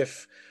 see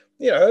if,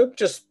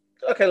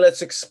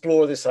 let's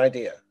explore this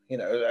idea,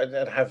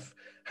 and have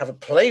a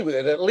play with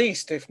it, at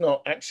least, if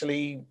not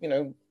actually,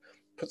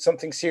 put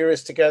something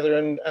serious together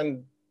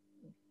and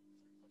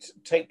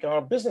take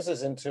our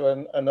businesses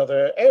into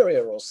another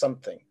area or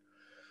something.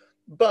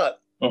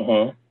 But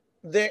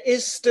there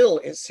is still,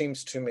 it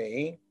seems to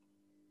me,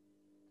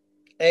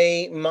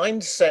 a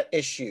mindset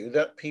issue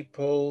that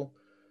people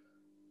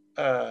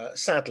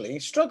sadly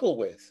struggle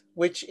with,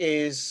 which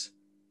is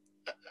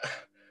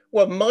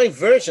Well, my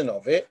version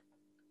of it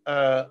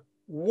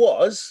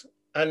was,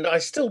 and I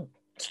still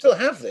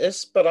have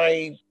this, but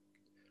I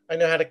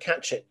know how to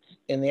catch it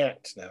in the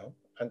act now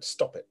and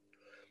stop it.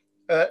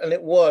 And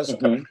it was I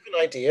have an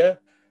idea,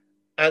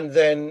 and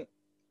then,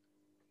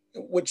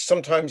 which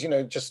sometimes,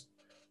 just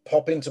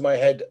pop into my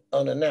head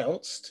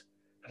unannounced.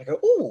 And I go,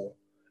 ooh.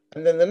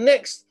 And then the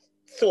next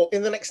thought,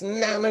 in the next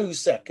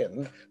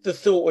nanosecond, the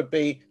thought would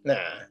be, no,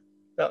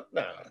 that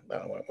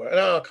won't work.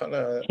 No, I can't.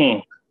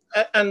 No.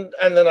 And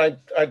then I,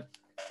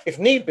 if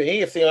need be,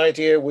 if the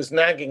idea was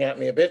nagging at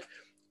me a bit,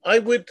 I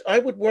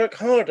would work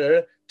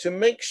harder to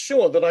make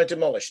sure that I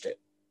demolished it,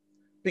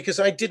 because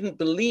I didn't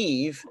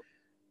believe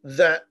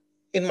that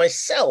in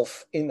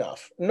myself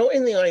enough, not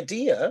in the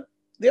idea.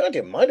 The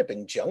idea might have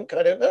been junk,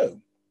 I don't know.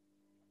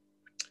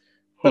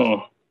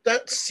 But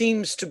that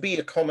seems to be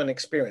a common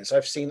experience.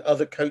 I've seen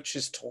other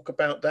coaches talk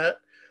about that,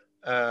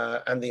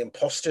 and the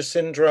imposter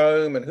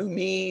syndrome and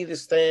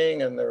this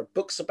thing, and there are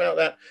books about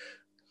that.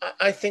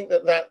 I think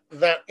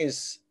that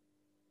is,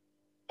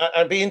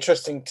 I'd be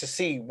interesting to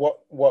see what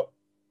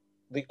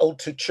the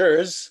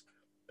auteurs,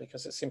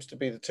 because it seems to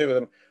be the two of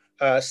them,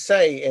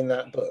 say in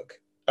that book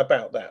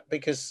about that,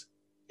 because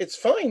it's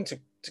fine to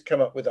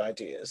come up with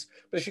ideas,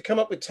 but if you come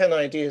up with 10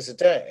 ideas a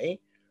day,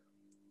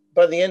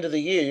 by the end of the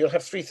year, you'll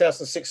have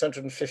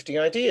 3,650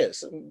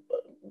 ideas.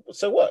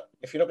 So what,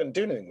 if you're not going to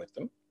do anything with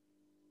them?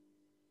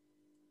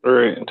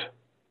 Right.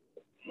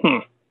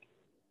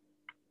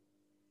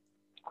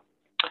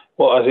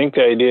 Well, I think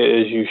the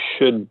idea is you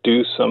should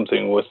do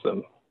something with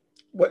them.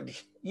 Well,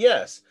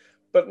 yes,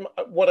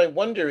 but what I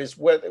wonder is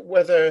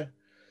whether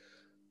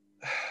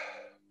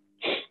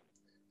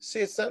see,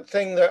 it's that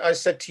thing that I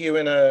said to you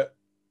in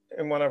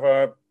one of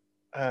our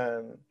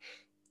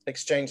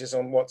exchanges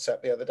on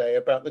WhatsApp the other day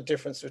about the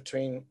difference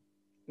between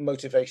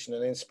motivation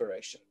and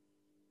inspiration.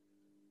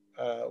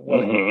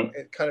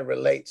 It kind of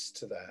relates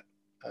to that.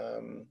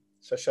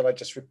 So shall I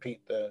just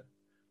repeat the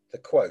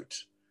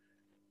quote?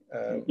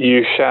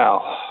 You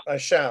shall. I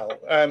shall.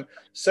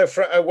 So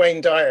for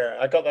Wayne Dyer,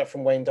 I got that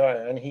from Wayne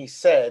Dyer, and he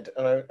said,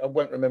 and I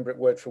won't remember it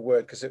word for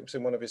word because it was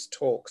in one of his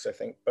talks, I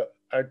think, but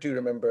I do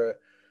remember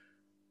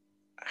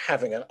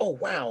having an, oh,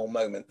 wow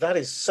moment. That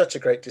is such a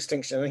great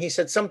distinction. And he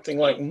said something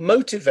like,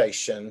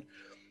 motivation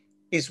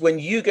is when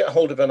you get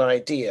hold of an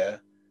idea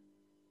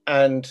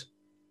and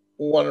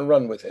want to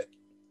run with it.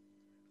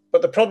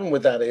 But the problem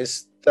with that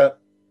is that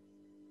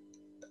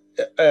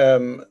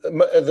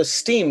the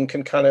steam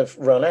can kind of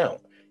run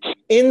out.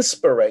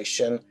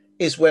 Inspiration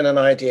is when an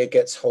idea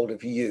gets hold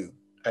of you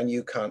and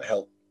you can't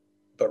help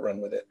but run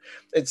with it.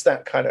 It's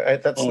that kind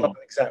of, that's not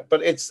exact,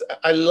 but it's,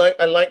 I like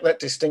that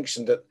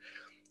distinction, that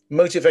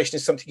motivation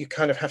is something you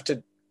kind of have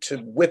to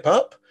whip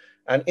up,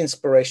 and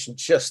inspiration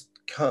just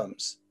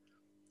comes.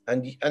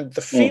 And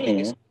the feeling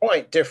is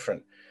quite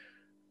different.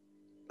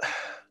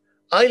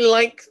 I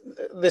like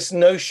this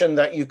notion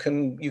that you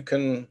can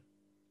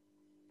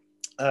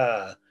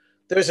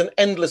there's an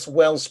endless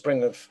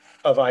wellspring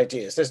of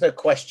ideas. There's no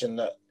question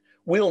that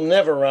we'll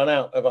never run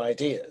out of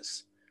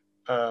ideas.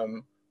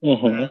 And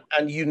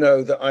you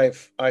know that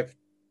I've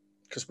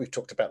because we've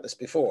talked about this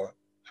before,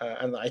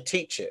 and I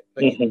teach it,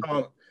 that you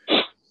can't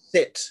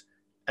sit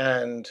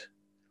and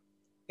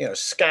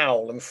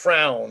scowl and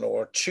frown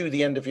or chew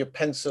the end of your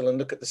pencil and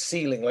look at the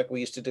ceiling like we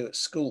used to do at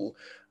school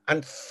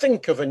and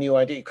think of a new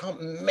idea. You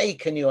can't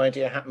make a new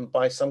idea happen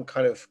by some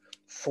kind of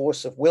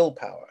force of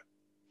willpower.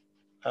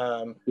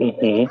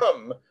 They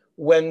come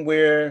when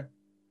we're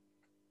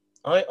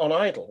on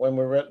idle, when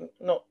we're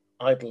not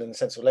idle in the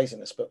sense of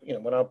laziness, but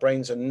when our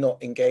brains are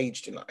not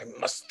engaged in, I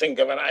must think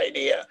of an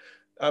idea,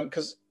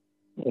 because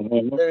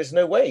there is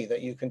no way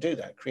that you can do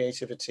that.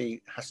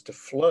 Creativity has to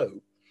flow.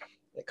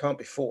 It can't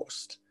be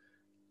forced.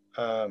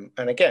 And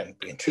again,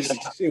 be interested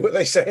to see what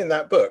they say in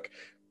that book.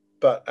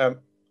 But therein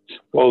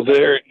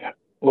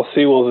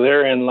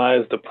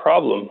lies the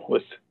problem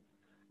with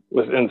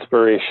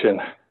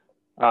inspiration.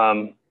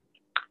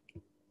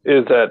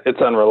 Is that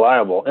it's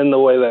unreliable in the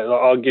way that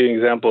I'll give you an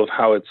example of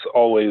how it's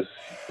always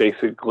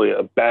basically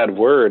a bad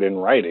word in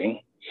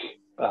writing.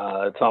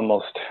 It's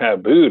almost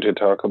taboo to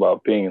talk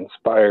about being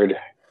inspired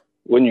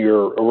when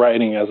you're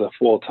writing as a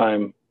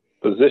full-time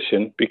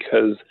position,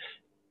 because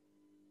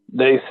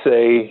they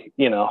say,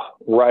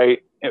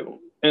 write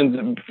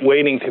and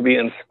waiting to be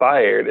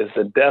inspired is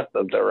the death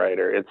of the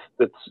writer.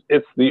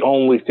 It's the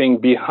only thing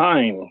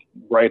behind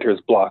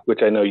writer's block,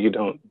 which I know you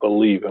don't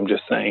believe. I'm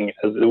just saying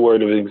as a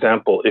word of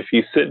example. If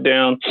you sit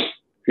down,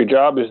 if your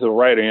job is to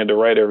write and you have to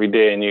write every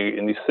day, and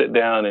you sit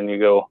down and you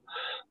go,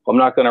 well, I'm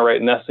not going to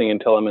write nothing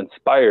until I'm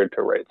inspired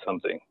to write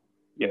something.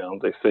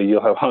 They say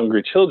you'll have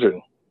hungry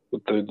children.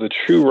 But the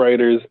true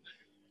writers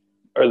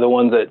are the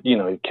ones that,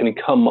 can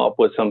come up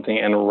with something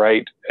and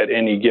write at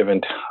any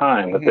given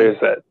time. But there's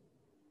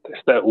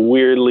that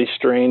weirdly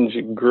strange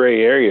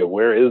gray area.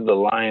 Where is the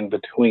line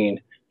between,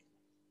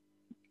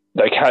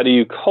 like, how do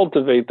you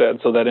cultivate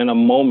that so that in a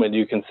moment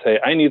you can say,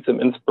 I need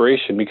some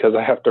inspiration because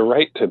I have to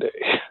write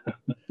today?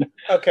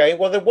 Okay,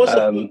 well, there was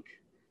a book.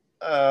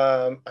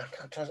 I'm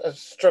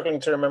struggling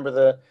to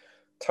remember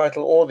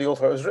title or the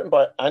author. It was written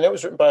by, I know it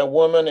was written by a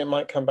woman. It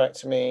might come back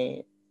to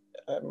me.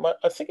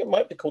 I think it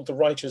might be called The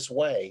Writer's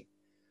Way,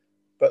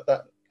 but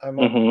that I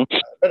might. Mm-hmm.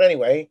 But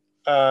anyway,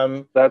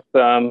 that's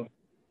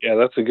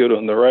that's a good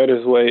one. The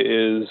Writer's Way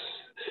is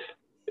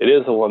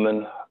a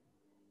woman.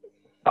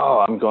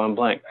 Oh, I'm going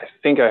blank. I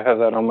think I have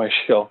that on my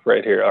shelf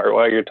right here. Or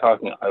while you're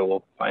talking, I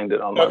will find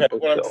it on my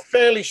bookshelf. Well, I'm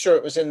fairly sure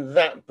it was in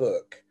that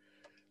book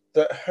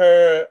that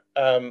her,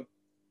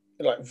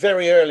 like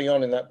very early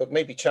on in that book,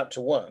 maybe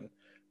chapter 1,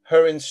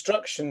 her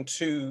instruction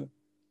to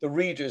the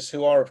readers,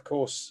 who are, of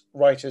course,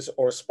 writers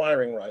or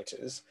aspiring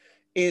writers,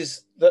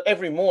 is that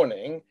every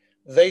morning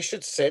they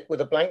should sit with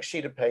a blank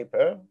sheet of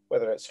paper,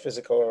 whether it's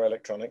physical or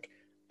electronic,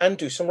 and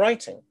do some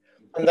writing.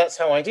 And that's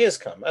how ideas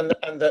come. And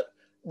that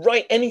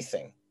write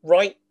anything.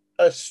 Write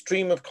a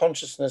stream of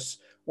consciousness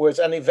words,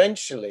 and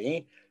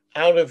eventually,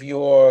 out of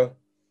your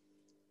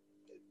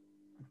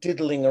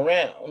diddling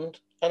around,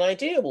 an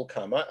idea will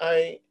come.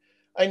 I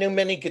know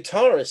many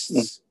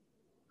guitarists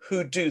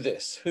who do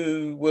this,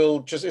 who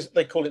will just,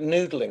 they call it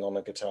noodling on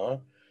a guitar.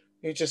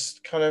 You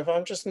just kind of,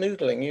 I'm just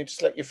noodling. You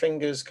just let your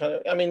fingers kind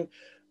of, I mean,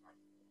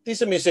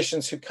 these are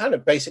musicians who kind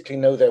of basically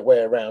know their way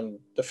around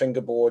the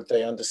fingerboard.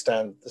 They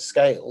understand the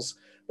scales,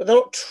 but they're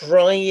not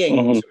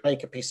trying to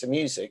make a piece of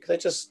music. They're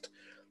just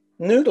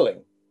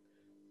noodling.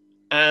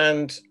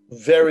 And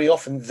very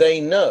often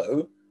they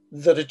know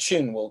that a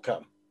tune will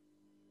come.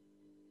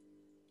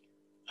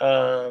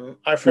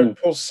 I've heard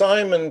Paul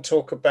Simon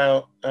talk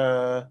about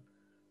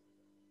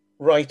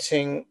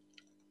writing,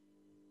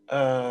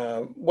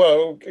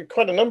 well,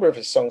 quite a number of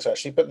his songs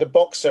actually, but The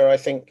Boxer, I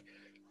think,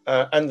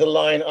 and the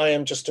line, "I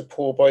am just a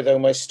poor boy, though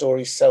my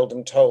story's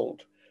seldom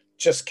told,"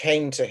 just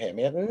came to him.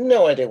 He had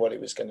no idea what he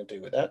was going to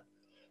do with that.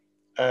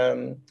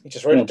 He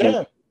just wrote it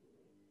down.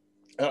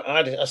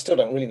 I still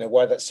don't really know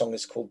why that song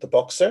is called The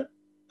Boxer.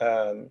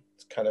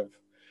 It's kind of,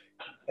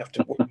 you have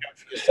to work out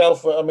for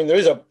yourself. I mean,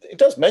 it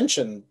does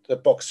mention the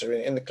boxer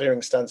in the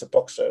clearing stanza,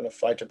 boxer and a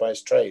fighter by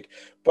his trade.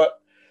 But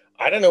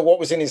I don't know what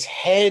was in his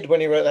head when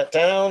he wrote that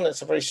down.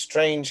 It's a very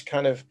strange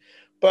kind of,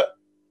 but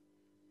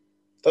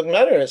doesn't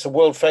matter. It's a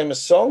world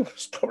famous song.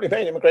 It's probably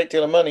made him a great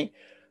deal of money.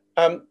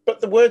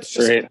 But the words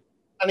just, and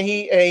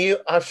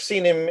I've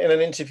seen him in an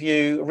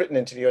interview, a written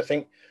interview, I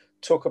think,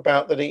 talk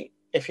about that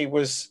if he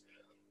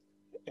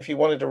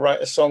wanted to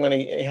write a song and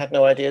he had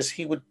no ideas,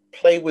 he would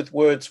play with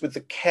words with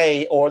the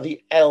K or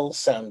the L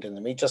sound in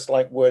them. He just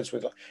liked words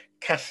with like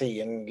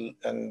Kathy and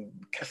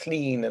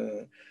Kathleen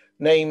and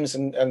names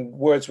and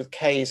words with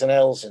K's and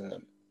L's in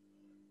them.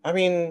 I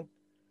mean,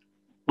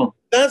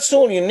 that's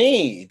all you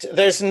need.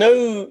 There's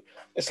no,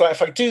 it's like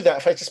if I do that,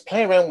 if I just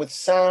play around with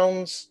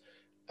sounds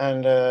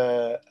and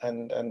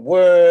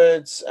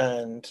words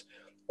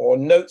or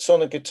notes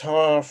on a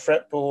guitar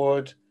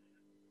fretboard,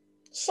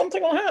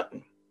 something will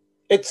happen.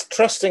 It's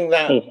trusting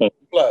that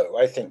flow,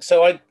 I think.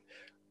 So I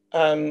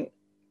don't.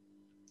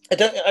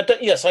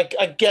 Yes, I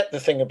get the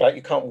thing about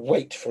you can't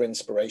wait for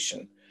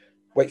inspiration,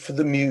 wait for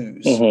the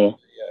muse. Yeah,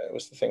 it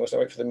was the thing. Was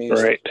wait for the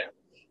muse, right?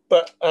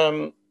 But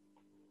no,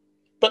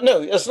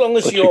 as long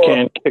as you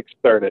can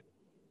kickstart it.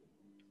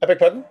 I beg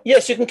pardon?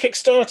 Yes, you can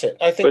kickstart it.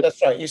 I think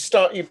that's right. You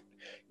start.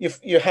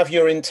 You have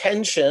your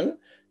intention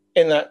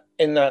in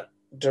that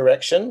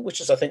direction, which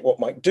is I think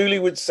what Mike Dooley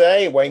would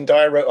say. Wayne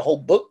Dyer wrote a whole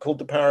book called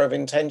The Power of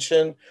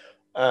Intention.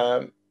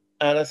 And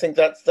I think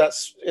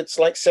that's it's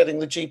like setting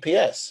the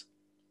GPS.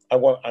 I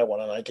want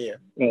an idea,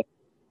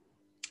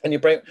 and your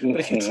brain. But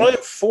if you try and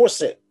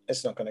force it,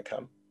 it's not going to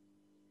come.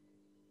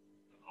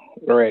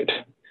 Right.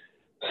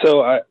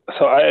 So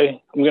I'm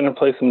going to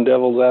play some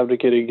devil's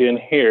advocate again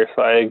here.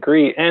 So I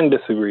agree and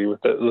disagree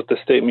with the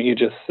statement you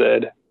just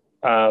said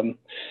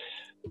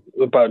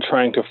about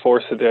trying to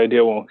force it. The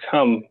idea won't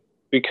come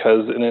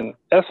because, in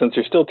essence,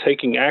 you're still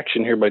taking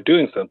action here by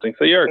doing something.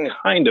 So you're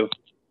kind of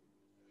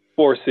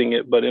forcing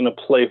it, but in a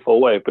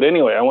playful way. But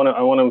anyway, I want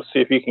to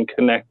see if you can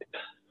connect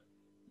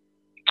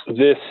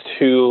this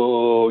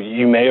to,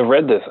 you may have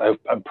read this.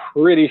 I'm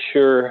pretty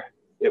sure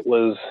it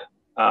was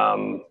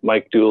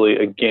Mike Dooley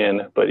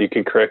again, but you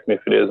could correct me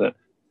if it isn't.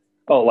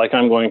 Oh, like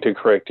I'm going to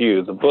correct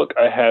you. The book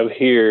I have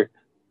here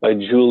by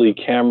Julie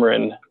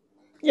Cameron.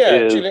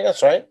 Yeah, Julie,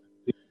 that's right.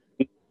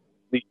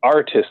 The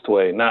Artist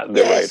Way, not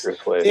the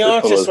Writer's Way. The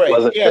Artist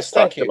Way. Yes,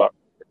 thank you.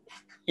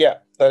 Yeah,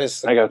 that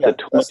is. I got the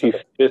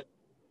 25th.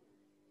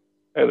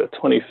 The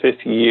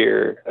 25th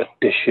year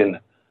edition,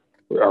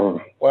 or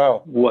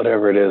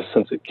whatever it is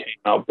since it came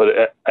out.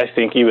 But I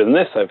think even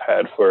this I've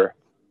had for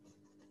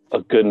a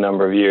good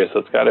number of years. So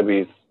it's got to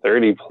be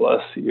 30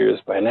 plus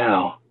years by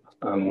now.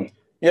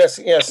 Yes.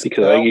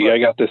 Because I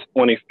got this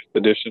 25th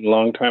edition a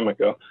long time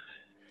ago.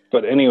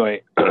 But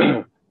anyway,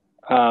 so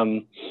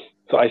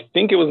I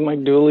think it was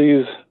Mike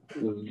Dooley's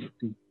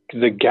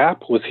The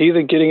Gap. Was he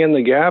the Getting in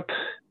the Gap?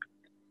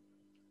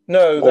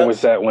 No. Or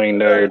was that Wayne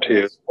Dyer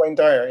too? Wayne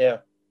Dyer, yeah.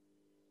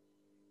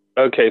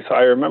 Okay, so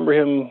I remember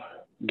him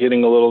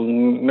getting a little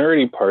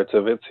nerdy parts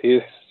of it.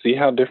 See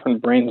how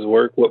different brains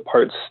work, what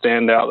parts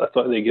stand out. That's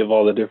why they give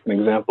all the different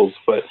examples.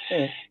 But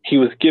he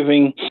was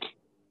giving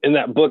in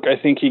that book, I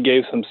think he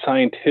gave some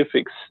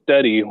scientific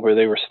study where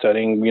they were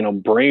studying,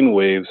 brain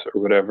waves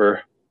or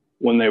whatever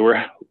when they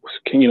were,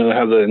 they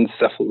have the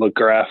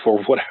encephalograph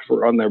or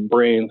whatever on their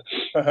brains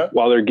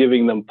while they're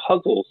giving them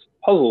puzzles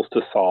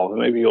to solve.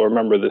 And maybe you'll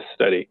remember this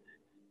study.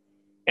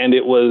 And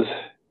it was,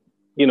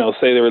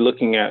 say they were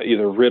looking at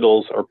either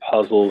riddles or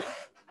puzzles,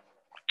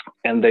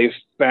 and they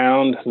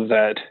found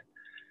that,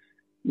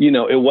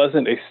 it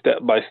wasn't a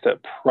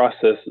step-by-step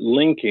process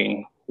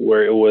linking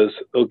where it was,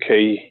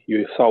 okay,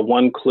 you saw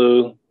one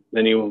clue,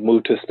 then you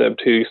moved to step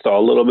 2, you saw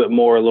a little bit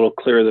more, a little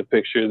clearer the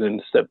picture,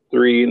 then step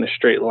 3 in a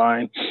straight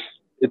line.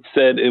 It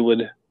said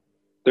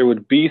there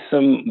would be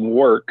some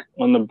work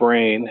on the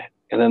brain,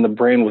 and then the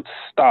brain would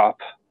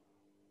stop,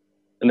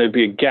 and there'd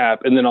be a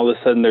gap, and then all of a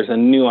sudden there's a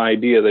new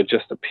idea that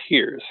just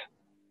appears.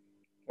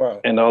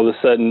 Wow. And all of a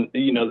sudden,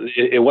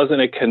 it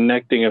wasn't a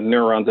connecting of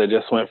neurons that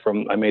just went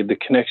from, I made the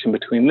connection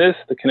between this,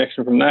 the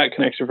connection from that,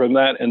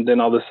 and then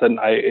all of a sudden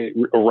I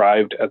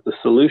arrived at the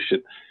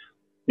solution.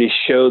 They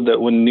showed that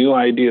when new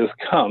ideas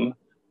come,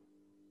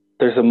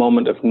 there's a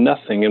moment of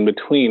nothing in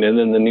between, and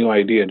then the new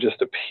idea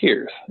just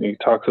appears. And he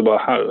talks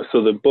about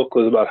so the book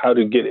was about how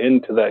to get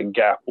into that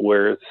gap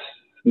where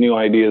new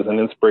ideas and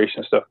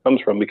inspiration stuff comes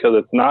from, because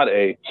it's not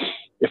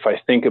if I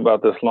think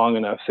about this long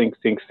enough, think,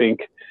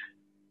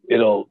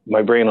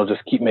 my brain will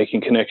just keep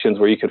making connections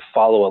where you could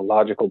follow a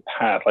logical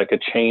path, like a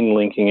chain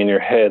linking in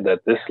your head,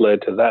 that this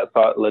led to that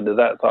thought, led to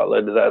that thought,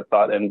 led to that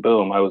thought, and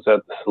boom, I was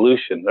at the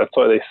solution. That's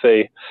why they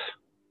say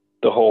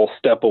the whole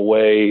step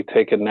away,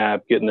 take a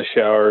nap, get in the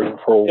shower, go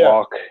for a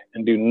walk,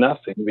 and do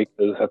nothing,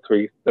 because that's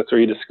where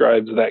he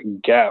describes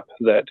that gap,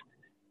 that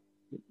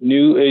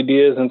new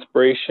ideas,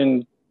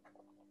 inspiration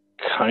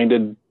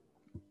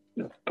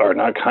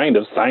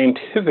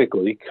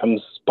scientifically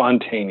comes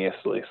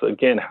spontaneously. So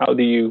again, how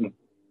do you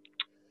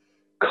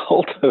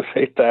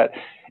cultivate that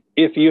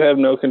if you have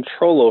no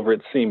control over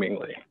it,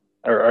 seemingly,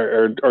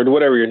 or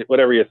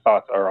whatever your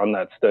thoughts are on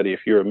that study,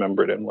 if you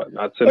remember it and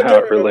whatnot, and how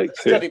it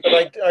relates to it.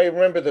 But I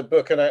remember the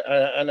book, and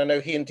I know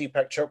he and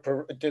Deepak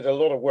Chopra did a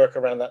lot of work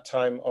around that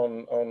time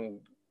on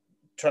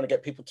trying to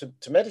get people to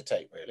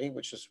meditate, really,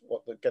 which is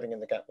what the Getting in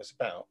the Gap was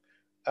about.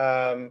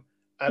 And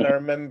I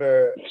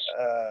remember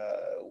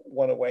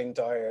one of Wayne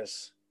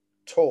Dyer's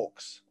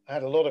talks. I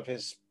had a lot of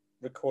his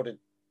recorded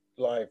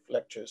live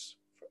lectures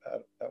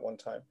at one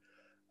time,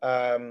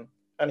 and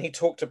he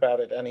talked about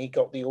it, and he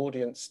got the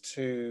audience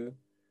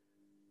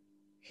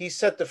he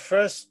said the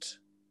first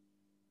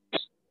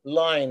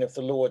line of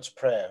the Lord's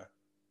Prayer,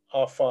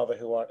 "Our Father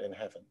who art in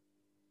heaven,"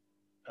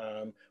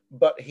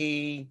 but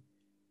he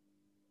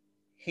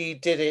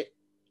did it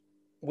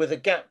with a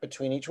gap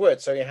between each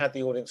word, so he had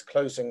the audience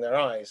closing their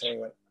eyes, and he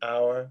went,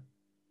 "Our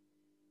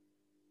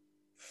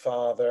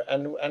Father,"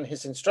 and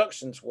his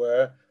instructions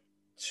were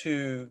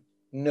to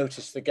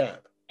notice the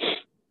gap.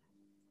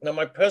 Now,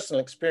 my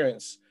personal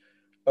experience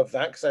of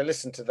that, because I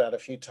listened to that a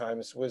few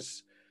times,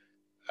 was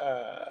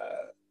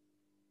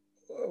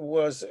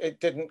it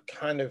didn't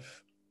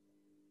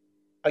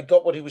I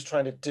got what he was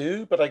trying to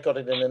do, but I got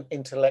it in an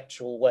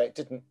intellectual way. It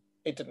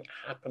didn't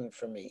happen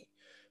for me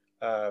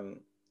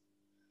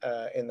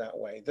in that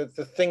way.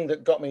 The thing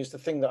that got me is the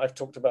thing that I've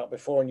talked about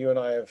before, and you and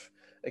I have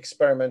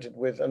experimented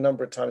with a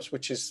number of times,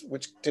 which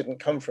didn't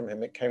come from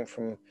him. It came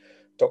from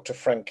Dr.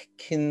 Frank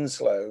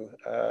Kinslow,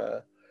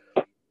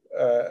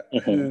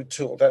 who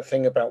taught that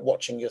thing about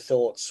watching your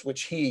thoughts,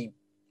 which he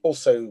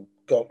also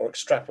got or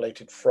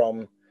extrapolated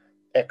from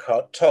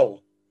Eckhart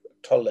Tolle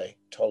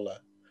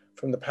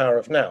from The Power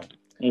of Now,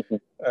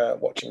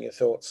 watching your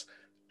thoughts.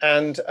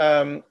 And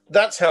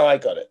that's how I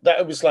got it.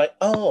 That was like,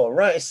 oh,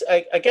 right,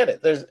 I get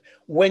it. There's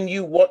when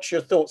you watch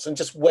your thoughts and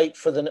just wait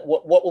for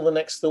what will the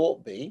next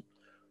thought be,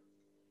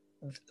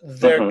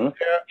 there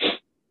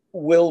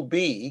will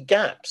be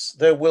gaps.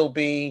 There will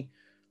be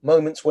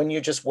moments when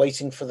you're just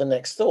waiting for the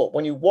next thought.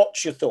 When you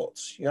watch your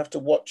thoughts, you have to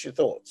watch your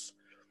thoughts,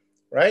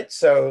 right?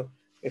 So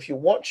if you're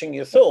watching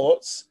your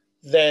thoughts,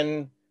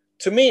 then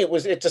to me,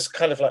 it just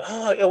kind of like,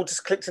 it all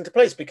just clicked into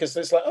place, because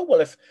it's like, oh,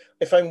 well, if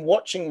I'm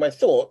watching my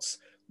thoughts,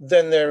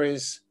 then there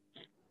is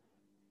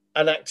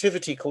an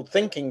activity called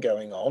thinking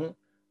going on,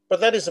 but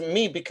that isn't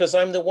me because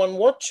I'm the one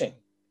watching.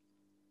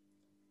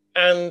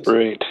 And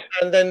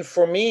then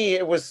for me,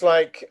 it was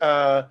like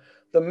the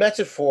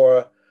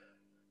metaphor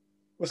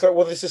was like,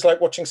 well, this is like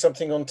watching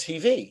something on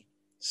TV.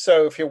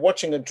 So if you're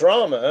watching a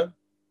drama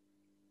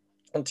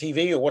on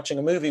TV, you're watching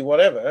a movie,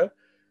 whatever,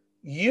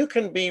 you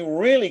can be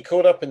really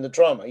caught up in the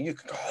drama. You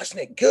can go, oh, isn't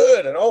it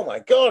good? And oh my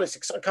God, I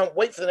can't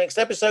wait for the next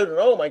episode. And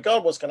oh my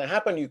God, what's going to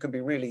happen? You can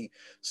be really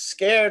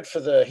scared for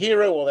the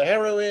hero or the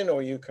heroine,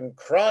 or you can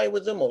cry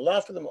with them or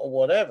laugh with them or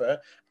whatever.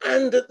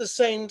 And at the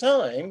same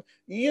time,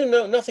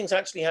 nothing's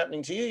actually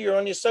happening to you. You're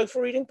on your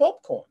sofa eating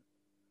popcorn.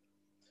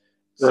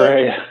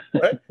 Right.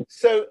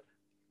 So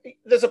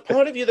there's a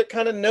part of you that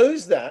kind of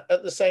knows that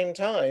at the same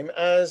time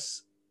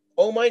as,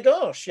 oh my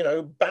gosh,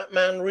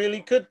 Batman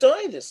really could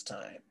die this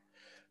time.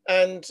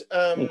 And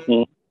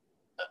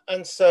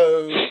and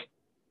so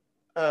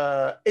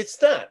it's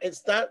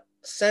that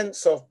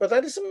sense of, but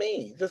that isn't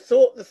me.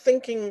 The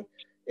thinking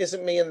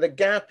isn't me, and the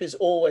gap is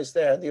always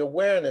there, the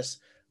awareness.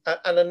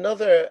 And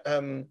another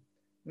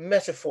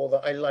metaphor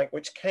that I like,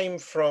 which came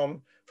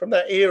from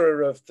that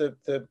era of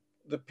the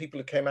people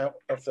who came out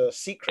of The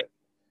Secret,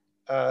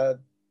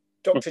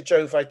 Dr.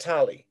 Joe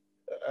Vitale,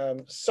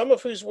 some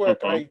of whose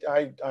work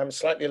I'm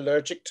slightly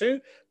allergic to,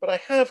 but I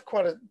have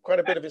quite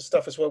a bit of his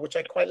stuff as well, which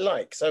I quite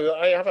like. So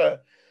I have a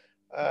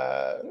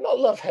not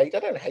love-hate, I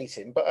don't hate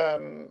him, but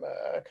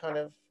a kind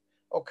of,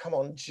 oh, come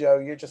on, Joe,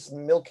 you're just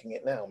milking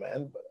it now,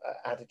 man,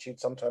 attitude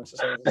sometimes to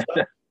some of the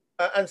stuff.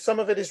 And some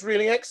of it is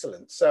really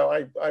excellent. So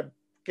I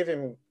give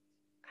him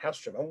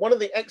Hallstrom. And one of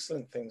the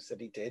excellent things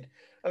that he did,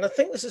 and I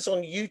think this is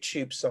on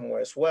YouTube somewhere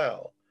as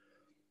well,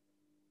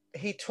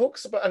 he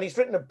talks about, and he's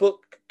written a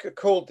book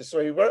called this,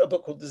 or he wrote a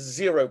book called The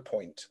 0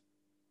 Point.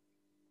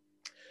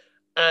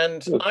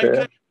 And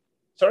okay.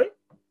 Sorry?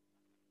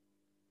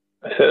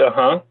 I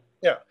said,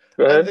 Yeah.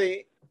 Go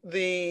ahead.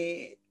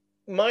 And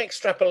my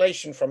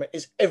extrapolation from it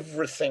is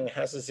everything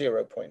has a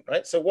 0 point,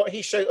 right? So what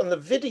he showed on the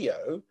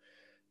video,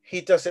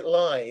 he does it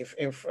live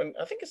in front,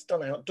 I think it's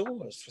done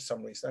outdoors for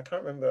some reason. I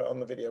can't remember on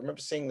the video. I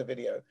remember seeing the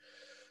video.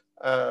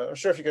 I'm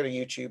sure if you go to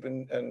YouTube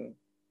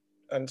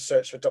and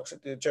search for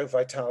Dr. Joe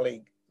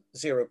Vitale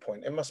 0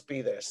 Point, it must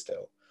be there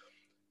still.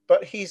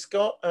 But he's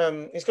got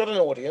an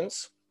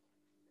audience,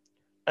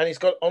 and he's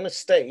got on a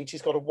stage,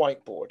 he's got a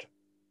whiteboard.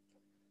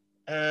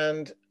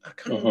 And I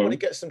can't remember what he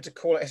gets them to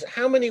call it.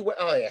 How many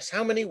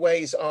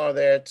ways are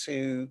there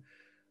to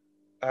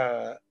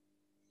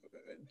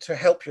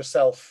help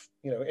yourself,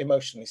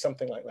 emotionally,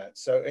 something like that.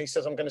 So he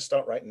says, I'm going to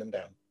start writing them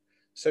down.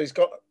 So he's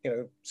got,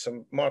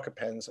 some marker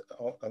pens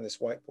on this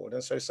whiteboard.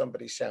 And so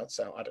somebody shouts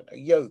out, I don't know,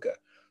 yoga.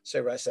 So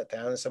he writes that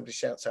down, and somebody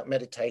shouts out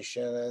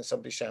meditation, and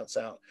somebody shouts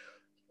out,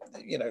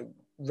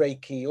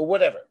 Reiki or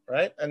whatever,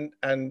 right? And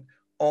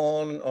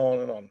on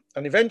and on.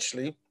 And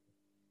eventually,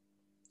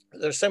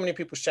 there's so many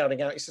people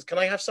shouting out. He says, can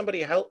I have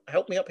somebody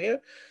help me up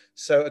here?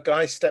 So a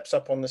guy steps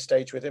up on the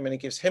stage with him, and he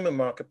gives him a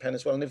marker pen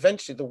as well. And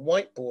eventually the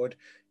whiteboard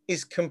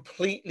is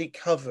completely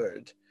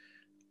covered.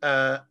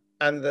 And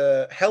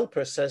the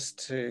helper says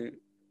to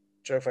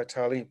Joe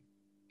Vitale,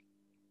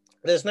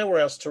 there's nowhere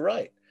else to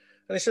write.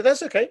 And he said,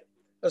 that's okay.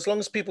 As long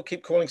as people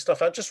keep calling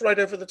stuff out, just write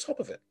over the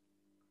top of it.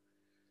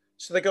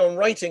 So they go on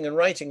writing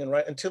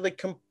until they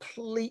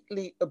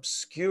completely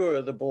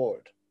obscure the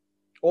board.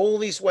 All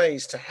these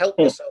ways to help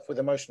yourself with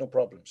emotional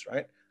problems,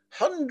 right?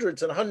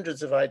 Hundreds and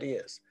hundreds of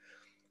ideas.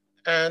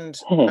 And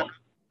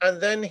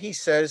then he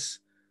says,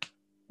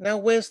 now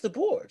where's the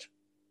board?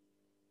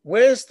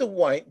 Where's the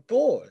white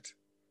board?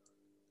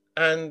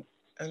 And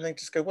they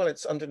just go, well,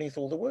 it's underneath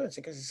all the words.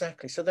 He goes,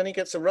 exactly. So then he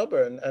gets a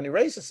rubber and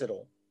erases it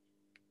all.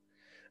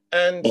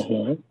 And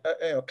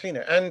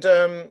cleaner. And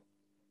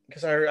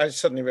because I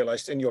suddenly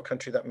realized in your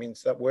country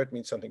that word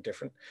means something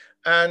different.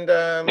 And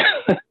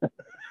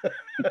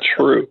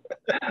true.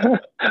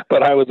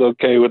 But I was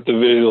okay with the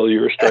visual you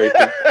were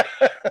striking.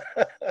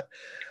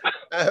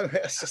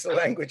 It's just a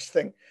language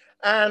thing.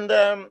 And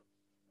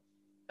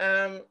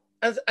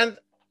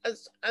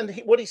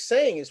what he's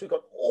saying is we've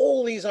got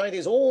all these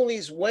ideas, all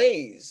these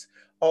ways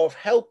of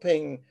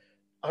helping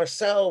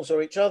ourselves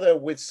or each other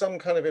with some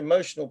kind of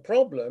emotional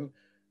problem.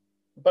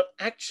 But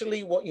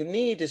actually what you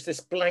need is this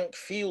blank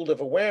field of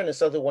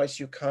awareness. Otherwise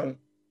you can't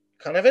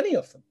have any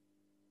of them.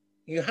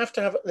 You have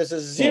to have, there's a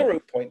 0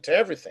 point to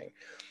everything.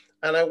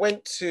 And I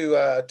went to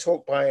a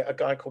talk by a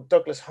guy called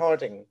Douglas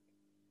Harding,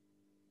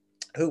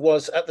 who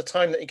was, at the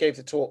time that he gave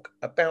the talk,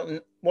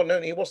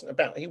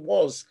 he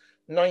was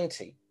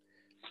 90.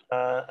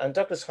 And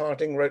Douglas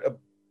Harding wrote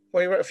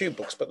a few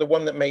books, but the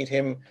one that made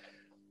him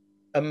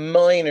a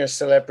minor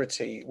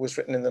celebrity was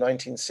written in the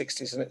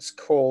 1960s, and it's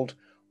called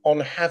On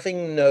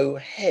Having No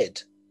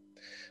Head.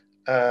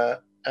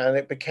 And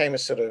it became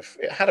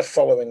it had a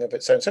following of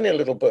its own. It's only a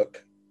little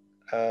book.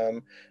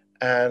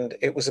 And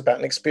it was about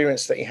an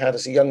experience that he had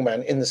as a young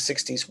man in the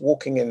 60s,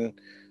 walking in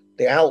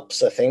the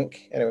Alps, I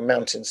think, in a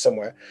mountain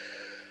somewhere,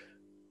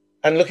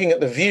 and looking at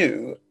the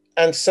view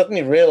and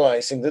suddenly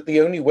realizing that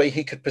the only way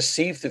he could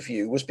perceive the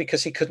view was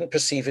because he couldn't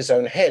perceive his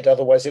own head.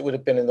 Otherwise it would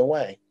have been in the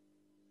way.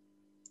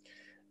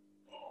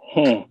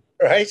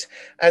 Right?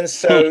 And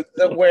so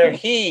that where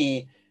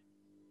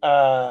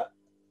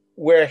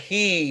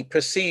he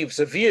perceives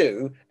a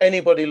view,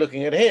 anybody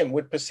looking at him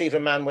would perceive a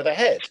man with a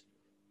head.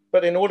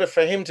 But in order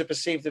for him to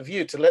perceive the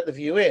view, to let the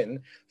view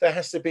in, there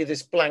has to be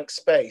this blank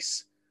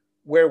space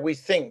where we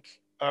think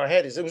our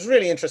head is. It was a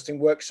really interesting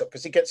workshop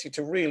because he gets you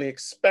to really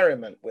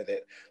experiment with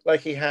it.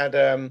 Like he had,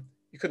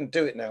 you couldn't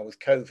do it now with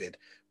COVID,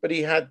 but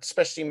he had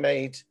specially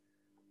made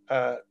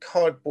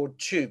cardboard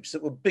tubes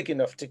that were big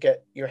enough to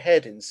get your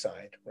head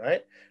inside,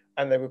 right?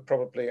 And they were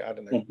probably, I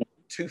don't know,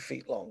 2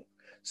 feet long.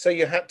 So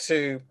you had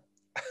to,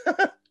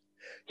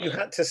 you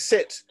had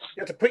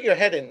to put your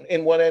head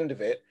in one end of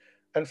it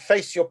and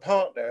face your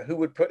partner, who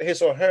would put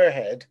his or her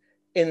head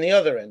in the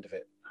other end of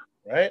it,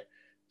 right?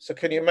 So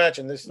can you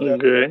imagine this?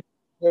 Okay.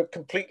 You're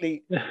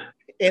completely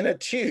in a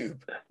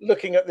tube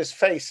looking at this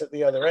face at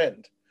the other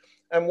end.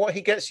 And what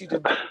he gets you to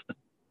do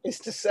is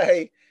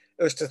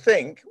to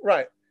think,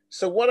 right,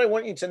 so what I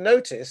want you to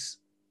notice,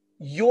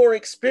 your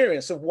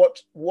experience of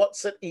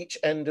what's at each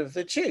end of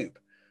the tube.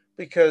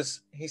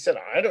 Because he said,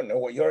 I don't know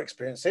what your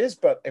experience is,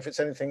 but if it's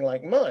anything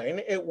like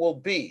mine, it will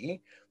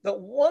be that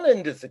one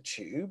end of the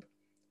tube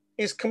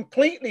is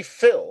completely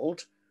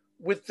filled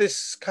with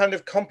this kind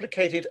of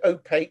complicated,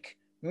 opaque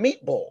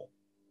meatball.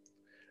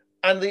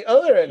 And the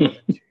other end of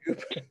the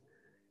tube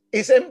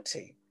is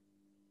empty.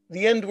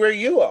 The end where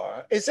you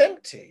are is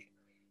empty.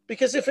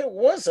 Because if it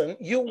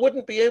wasn't, you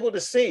wouldn't be able to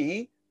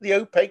see the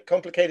opaque,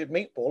 complicated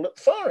meatball at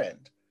the far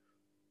end.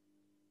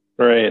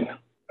 Right.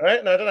 Right,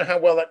 and I don't know how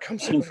well that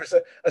comes over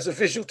as a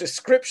visual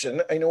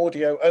description in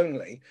audio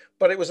only,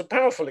 but it was a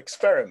powerful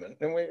experiment,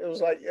 and it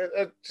was like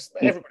just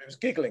everybody was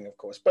giggling, of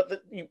course.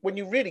 But when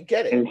you really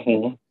get it,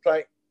 it's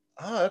like,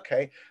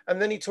 okay.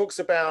 And then he talks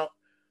about,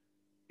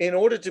 in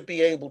order to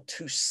be able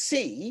to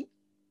see,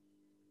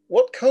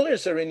 what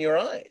colors are in your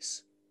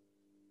eyes,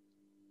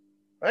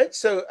 right?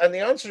 So, and the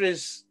answer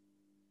is,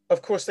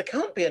 of course, there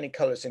can't be any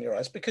colors in your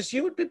eyes because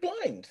you would be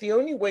blind. The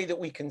only way that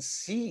we can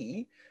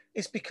see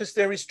is because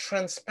there is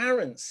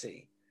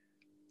transparency.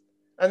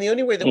 And the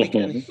only way that we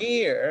can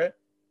hear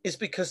is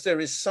because there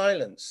is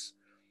silence,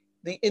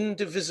 the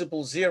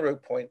indivisible 0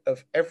 point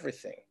of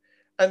everything.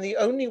 And the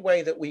only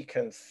way that we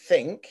can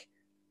think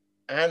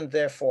and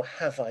therefore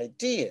have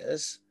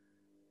ideas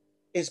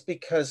is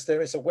because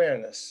there is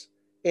awareness.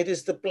 It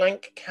is the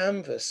blank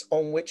canvas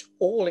on which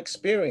all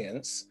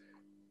experience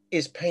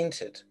is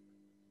painted.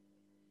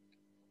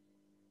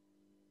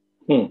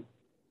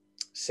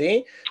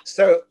 See?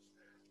 So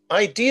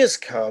ideas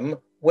come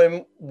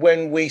when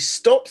we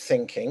stop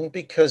thinking,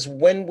 because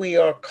when we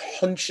are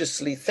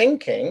consciously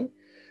thinking,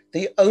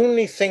 the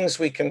only things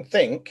we can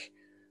think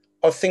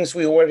are things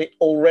we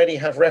already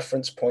have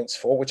reference points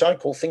for, which I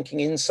call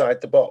thinking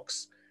inside the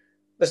box.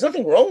 There's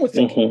nothing wrong with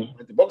thinking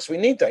inside the box. We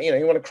need that. You know,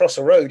 you want to cross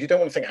a road, you don't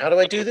want to think, how do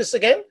I do this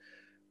again?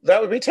 That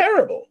would be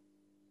terrible,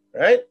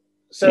 right?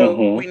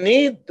 So we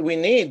need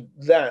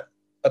that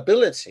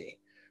ability.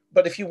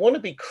 But if you want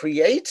to be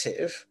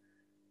creative,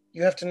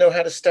 you have to know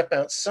how to step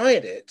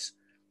outside it,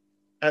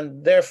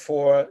 and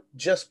therefore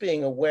just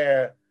being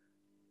aware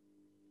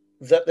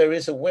that there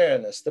is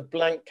awareness, the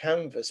blank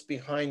canvas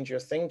behind your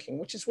thinking,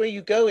 which is where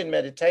you go in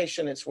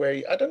meditation. It's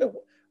where I don't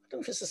know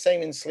if it's the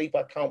same in sleep.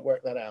 I can't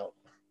work that out.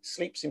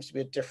 Sleep seems to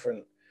be a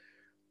different.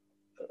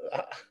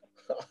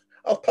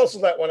 I'll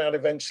puzzle that one out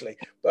eventually.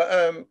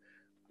 But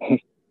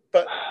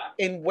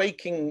in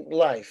waking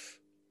life,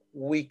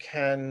 we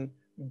can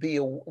be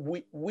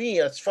we,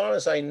 as far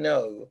as I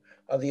know,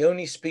 are the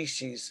only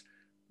species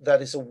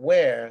that is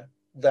aware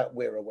that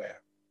we're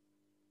aware.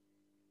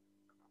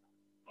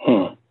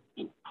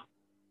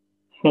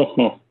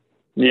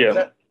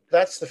 Yeah,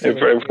 that's the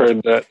feeling. I've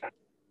heard that.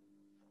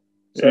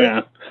 Sorry?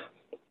 Yeah,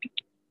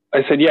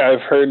 I said, yeah,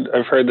 I've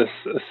heard this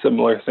a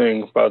similar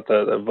thing about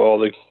that, of all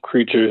the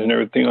creatures and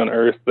everything on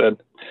Earth, that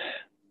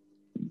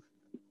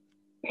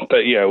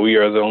yeah, we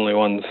are the only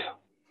ones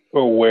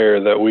aware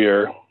that we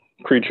are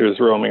creatures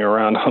roaming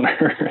around on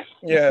Earth.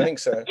 Yeah, I think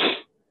so.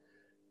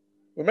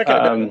 We're making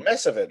a bit of a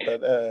mess of it,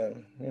 but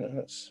you know,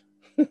 it's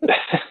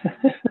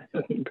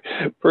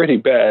pretty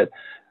bad.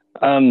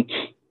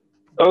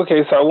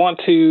 Okay, so I want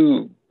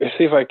to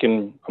see if I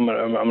can. I'm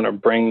gonna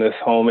bring this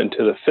home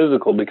into the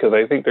physical, because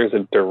I think there's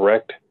a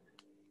direct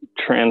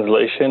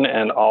translation,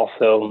 and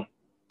also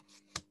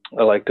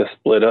I like to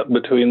split up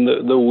between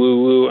the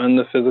woo-woo and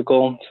the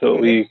physical, so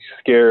we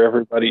scare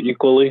everybody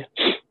equally.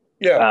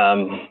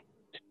 Yeah.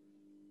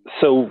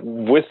 So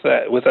with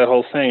that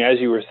whole thing, as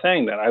you were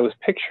saying that, I was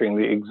picturing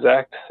the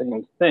exact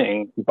same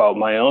thing about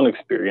my own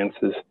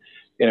experiences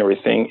and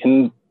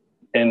everything,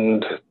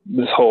 and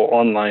this whole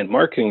online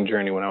marketing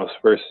journey when I was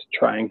first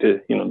trying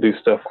to, do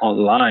stuff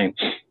online.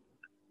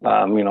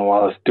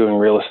 While I was doing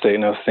real estate,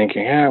 and I was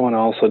thinking, I want to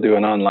also do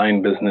an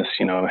online business,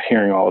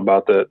 hearing all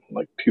about that,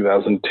 like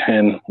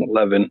 2010,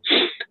 11,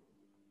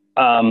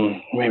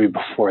 maybe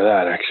before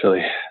that,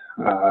 actually.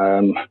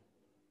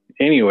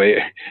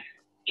 Anyway,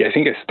 yeah, I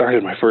think I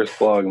started my first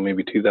blog in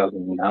maybe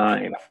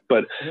 2009,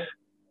 but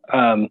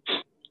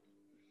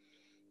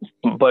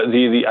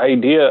the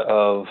idea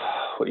of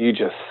what you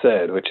just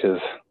said, which is,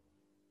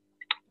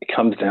 it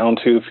comes down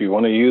to, if you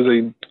want to use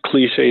a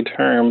cliche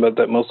term, but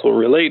that most will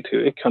relate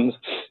to,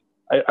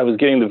 I was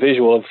getting the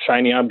visual of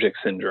shiny object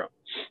syndrome.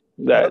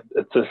 That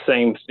it's the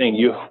same thing.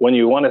 When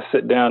you want to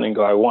sit down and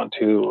go, I want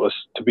to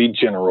be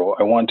general,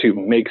 I want to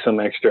make some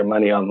extra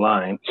money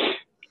online,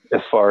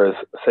 as far as,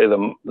 say,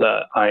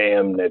 the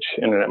IM niche,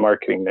 internet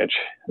marketing niche.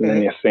 And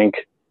then you think,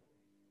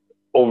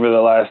 over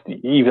the last,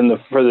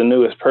 for the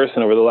newest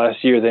person over the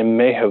last year, they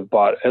may have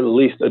bought at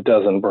least a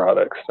dozen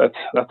products.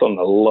 That's on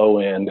the low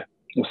end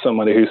of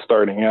somebody who's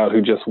starting out,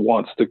 who just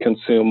wants to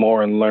consume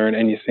more and learn.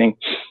 And you think,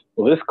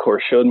 well, this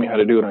course showed me how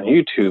to do it on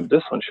YouTube.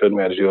 This one showed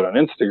me how to do it on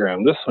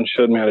Instagram. This one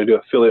showed me how to do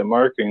affiliate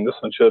marketing. This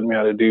one showed me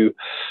how to do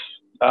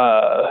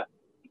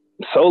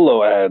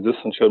solo ads. This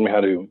one showed me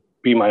how to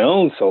be my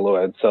own solo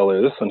ad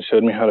seller. This one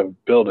showed me how to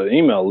build an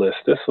email list.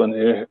 This one,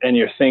 and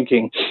you're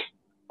thinking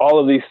all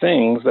of these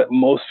things that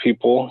most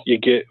people,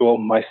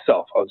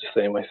 myself, I'll just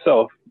say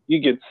myself, you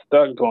get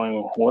stuck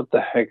going, what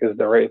the heck is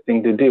the right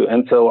thing to do?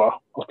 And so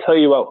I'll tell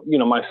you about,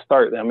 my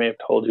start. I may have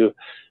told you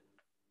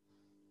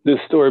this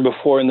story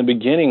before. In the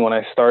beginning, when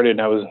I started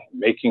and I was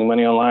making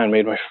money online,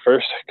 made my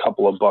first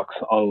couple of bucks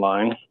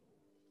online,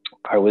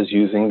 I was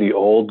using the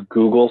old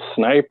Google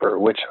Sniper,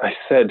 which I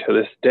said to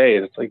this day,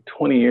 it's like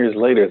 20 years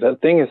later,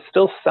 that thing is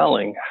still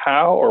selling.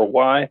 How or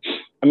why?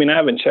 I mean, I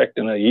haven't checked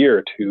in a year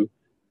or two,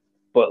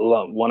 but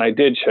when I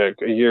did check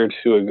a year or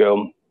two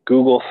ago,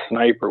 Google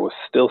Sniper was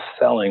still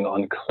selling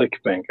on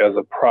ClickBank as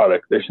a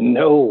product. There's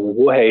no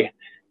way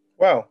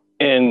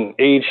in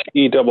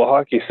HE double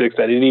hockey sticks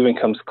that it even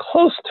comes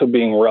close to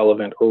being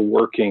relevant or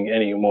working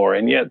anymore.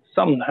 And yet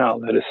somehow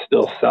that is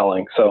still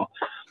selling. So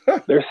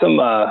there's some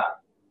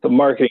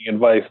marketing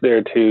advice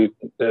there too,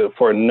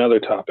 for another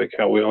topic.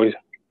 How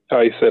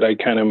I said I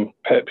kind of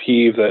pet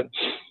peeve that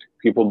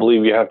people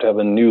believe you have to have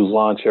a new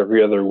launch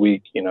every other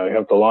week. You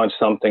have to launch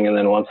something, and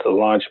then once the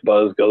launch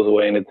buzz goes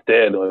away and it's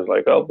dead, it was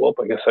like, oh, well,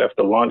 I guess I have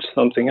to launch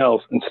something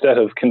else instead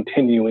of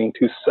continuing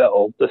to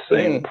sell the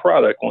same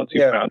product once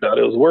you found out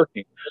it was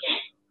working.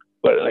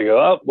 But I go,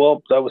 oh,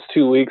 well, that was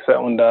 2 weeks.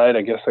 That one died.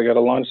 I guess I got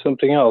to launch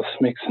something else.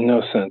 Makes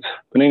no sense.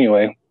 But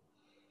anyway,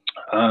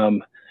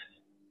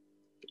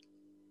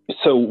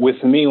 so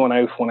with me, when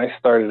I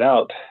started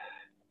out,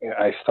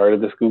 I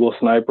started this Google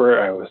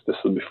Sniper. This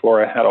was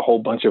before I had a whole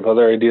bunch of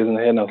other ideas in the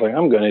head, and I was like,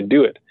 I'm going to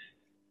do it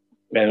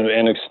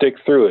and stick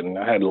through it. And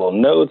I had little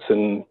notes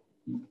and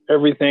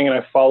everything, and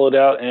I followed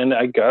out, and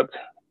I got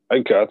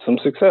some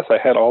success. I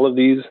had all of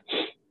these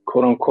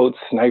quote unquote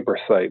sniper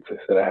sites. I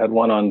said I had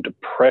one on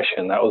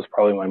depression. That was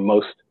probably my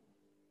most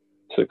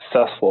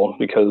successful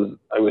because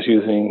I was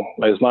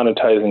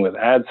monetizing with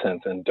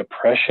AdSense and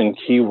depression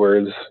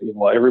keywords.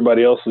 While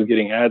everybody else was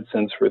getting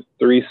AdSense for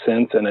 3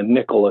 cents and a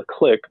nickel a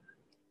click,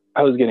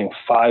 I was getting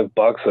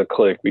 $5 a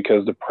click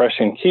because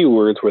depression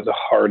keywords were the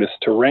hardest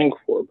to rank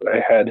for. But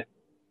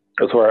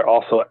that's where I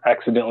also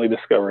accidentally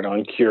discovered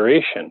on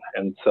curation.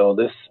 And so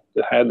this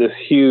had this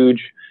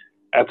huge,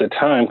 at the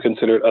time,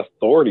 considered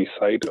authority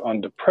site on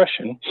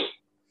depression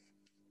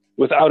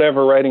without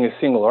ever writing a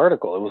single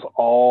article. It was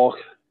all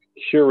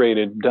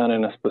curated, done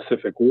in a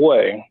specific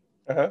way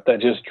that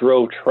just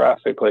drove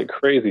traffic like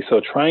crazy. So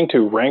trying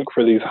to rank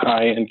for these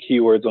high-end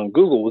keywords on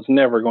Google was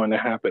never going to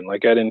happen.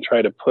 Like, I didn't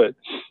try to put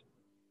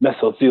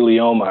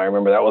mesothelioma. I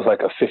remember that was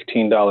like a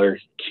 $15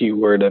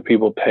 keyword that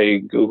people pay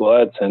Google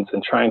AdSense,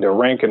 and trying to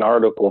rank an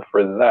article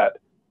for that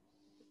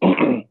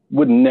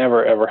would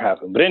never, ever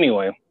happen. But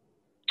anyway,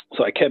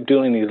 so I kept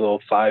doing these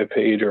little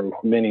 5-page or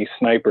mini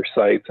sniper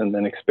sites and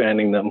then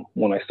expanding them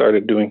when I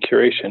started doing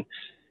curation.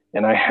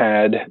 And I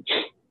had,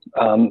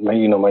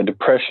 my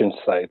depression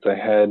sites. I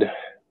had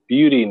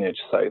beauty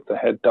niche sites. I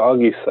had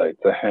doggy sites.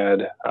 I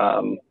had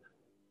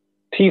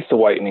teeth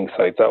whitening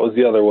sites. That was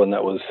the other one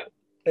that was,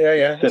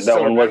 that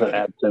one wasn't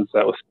AdSense.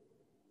 That was,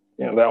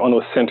 that one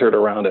was centered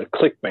around a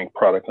ClickBank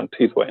product on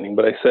teeth whitening.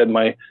 But I said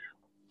my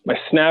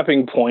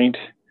snapping point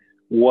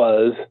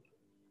was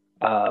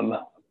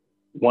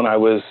when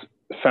I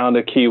found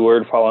a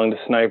keyword following the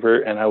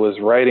sniper, and I was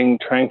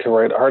trying to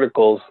write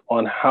articles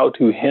on how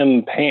to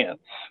hem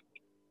pants.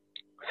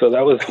 So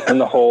that was in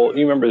the whole,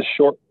 you remember the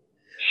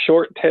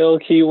short tail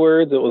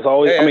keywords? It was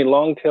always,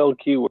 long tail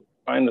keyword.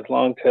 Find this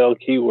long tail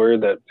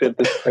keyword that fit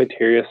this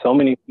criteria. So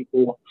many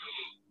people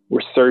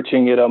were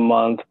searching it a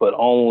month, but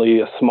only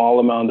a small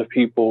amount of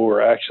people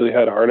actually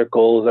had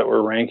articles that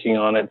were ranking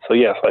on it. So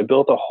yes, I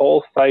built a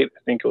whole site. I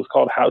think it was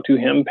called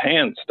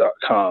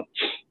howtohempants.com.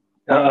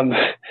 And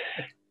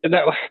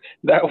that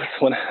was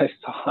when I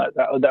saw it.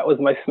 That was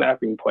my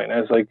snapping point. I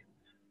was like,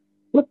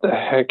 what the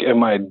heck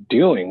am I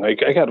doing?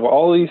 Like, I got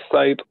all these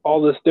sites, all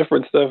this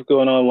different stuff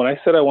going on. When I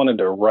said I wanted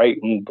to write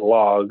and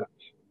blog,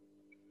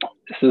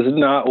 this is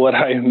not what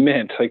I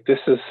meant. Like,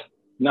 this is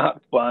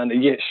not fun.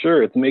 Yet,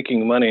 sure, it's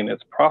making money and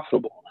it's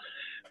profitable,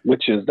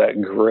 which is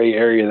that gray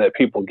area that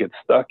people get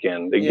stuck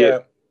in. They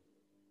get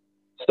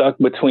stuck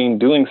between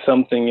doing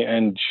something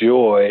and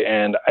joy,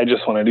 and I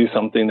just want to do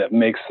something that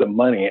makes some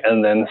money.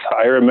 And then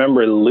I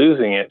remember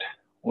losing it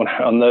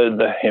on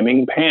the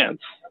hemming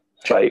pants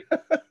site,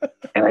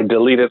 and I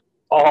deleted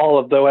all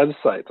of the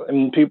websites.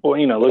 And people,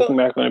 looking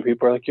back on it,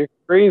 people are like, "You're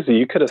crazy!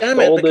 You could have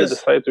sold it. The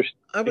sites are."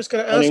 I was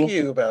going to ask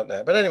you about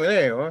that, but anyway,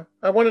 there you are.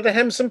 I wanted to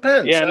hem some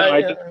pants. Yeah, no,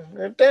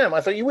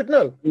 I thought you would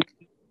know.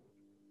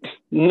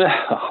 No,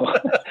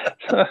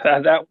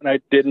 that one I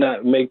did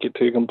not make it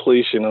to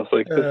completion. I was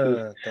like,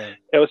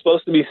 it was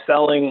supposed to be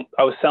selling.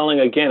 I was selling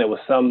again. It was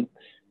some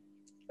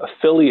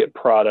affiliate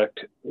product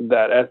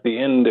that at the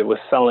end it was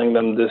selling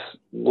them this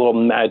little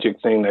magic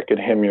thing that could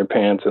hem your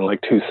pants in like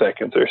 2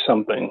 seconds or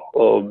something.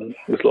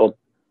 This little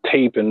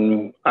tape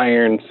and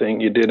iron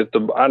thing you did at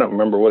I don't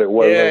remember what it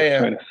was I was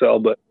trying to sell,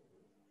 but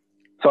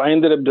so I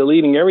ended up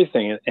deleting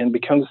everything, and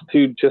becomes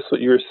to just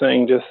what you were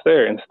saying just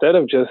there. Instead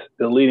of just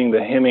deleting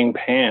the hemming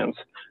pants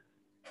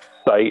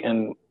site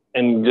and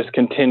just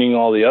continuing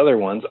all the other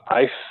ones,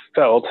 I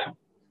felt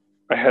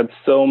I had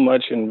so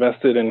much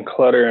invested in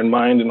clutter and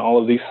mind and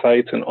all of these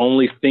sites, and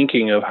only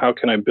thinking of how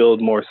can I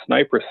build more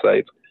sniper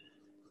sites.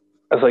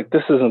 I was like,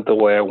 this isn't the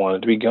way I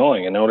wanted to be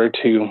going. In order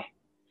to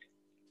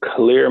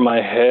clear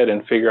my head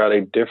and figure out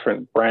a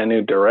different, brand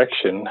new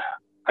direction,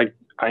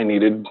 I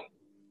needed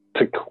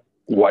to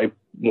wipe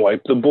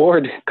the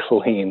board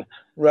clean.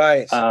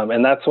 Right.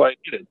 And that's why I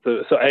did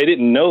it. So I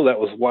didn't know that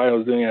was why I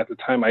was doing it at the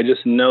time. I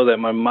just know that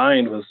my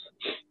mind was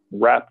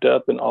wrapped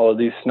up in all of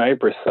these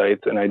sniper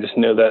sites, and I just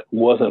knew that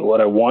wasn't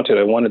what I wanted.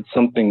 I wanted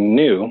something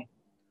new.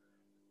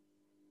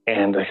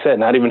 And like I said,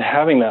 not even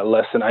having that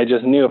lesson, I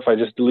just knew if I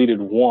just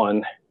deleted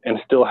one and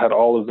still had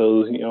all of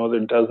those, other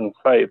dozen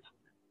sites,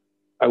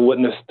 I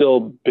wouldn't have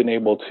still been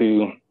able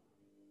to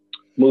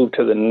move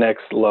to the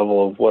next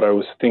level of what I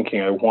was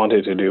thinking I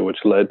wanted to do,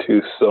 which led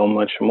to so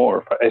much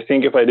more. I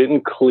think if I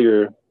didn't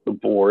clear the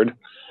board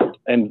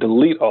and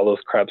delete all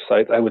those crap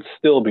sites, I would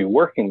still be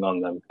working on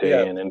them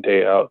day in and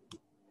day out.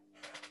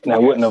 And I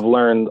wouldn't have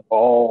learned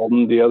all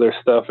the other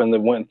stuff and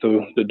then went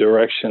through the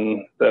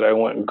direction that I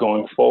went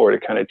going forward.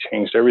 It kind of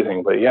changed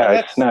everything. But yeah,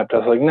 I snapped. I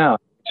was like, no,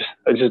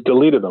 I just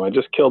deleted them. I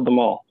just killed them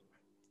all.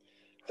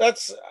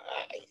 That's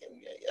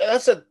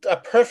a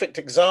perfect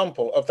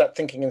example of that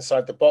thinking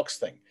inside the box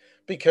thing.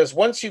 Because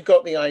once you've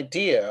got the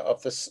idea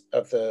of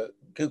the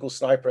Google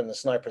Sniper and the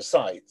sniper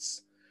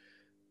sites,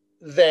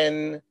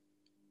 then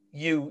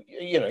you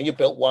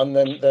built one.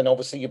 Then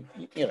obviously you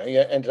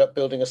ended up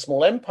building a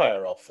small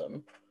empire of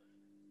them.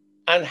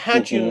 And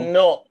had you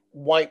not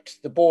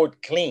wiped the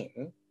board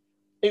clean,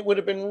 it would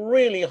have been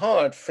really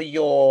hard for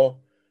your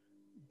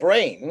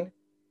brain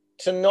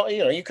to not.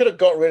 You could have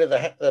got rid of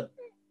the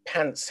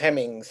pants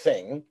hemming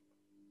thing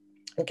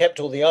and kept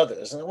all the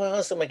others, and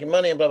I'm still making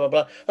money and blah blah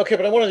blah. Okay,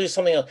 but I want to do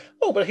something else.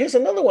 Oh, but here's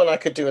another one I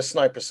could do a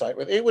sniper site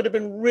with. It would have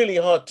been really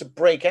hard to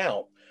break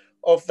out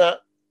of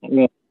that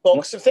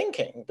box of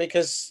thinking,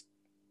 because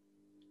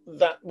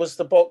that was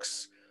the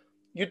box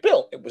you'd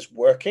built. It was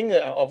working,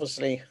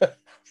 obviously.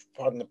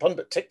 Pardon the pun,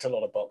 but ticked a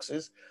lot of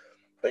boxes.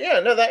 But yeah,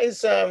 no, that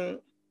is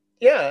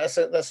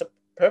that's a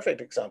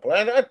perfect example,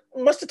 and it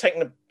must have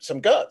taken some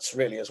guts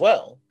really as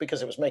well,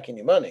 because it was making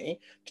you money,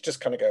 to just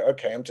kind of go,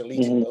 okay, I'm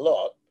deleting the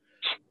lot.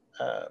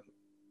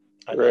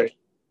 Right.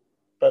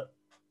 But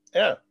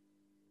yeah,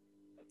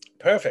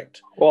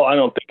 perfect. Well, I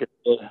don't think it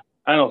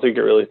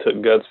really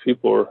took guts. I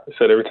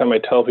said every time I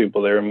tell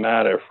people, they're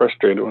mad or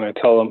frustrated when I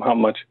tell them how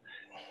much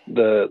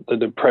the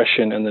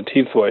depression and the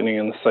teeth whitening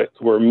and the sites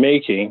were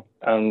making.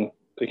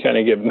 They kind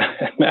of get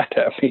mad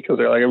at me because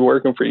they're like, I've been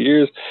working for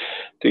years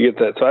to get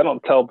that. So I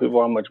don't tell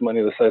people how much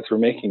money the sites were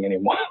making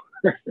anymore.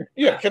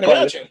 Yeah, can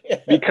imagine.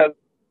 It's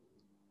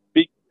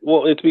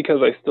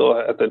because I still,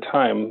 at the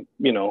time,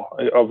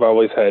 I've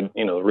always had,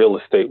 real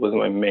estate was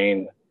my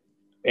main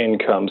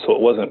income. So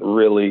it wasn't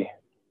really,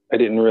 I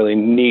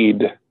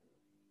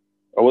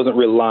wasn't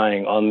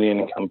relying on the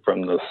income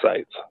from those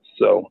sites.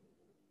 So,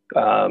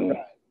 because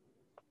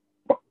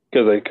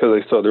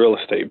I sold real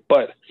estate,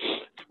 but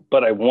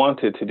I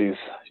wanted to do,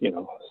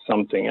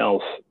 something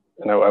else.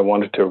 And I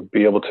wanted to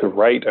be able to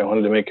write. I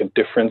wanted to make a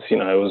difference.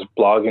 I was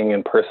blogging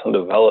and personal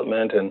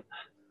development and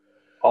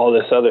all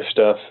this other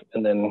stuff.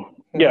 And then,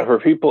 for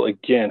people,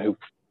 again,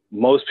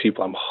 most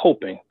people, I'm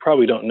hoping,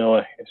 probably don't know,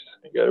 I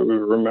got to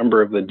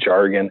remember of the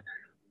jargon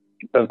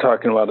of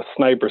talking about a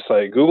sniper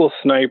site. Google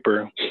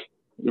Sniper,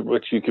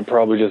 which you could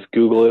probably just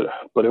Google it,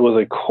 but it was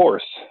a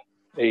course,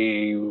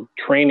 a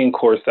training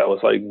course that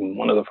was like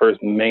one of the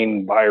first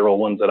main viral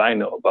ones that I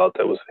know about,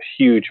 that was a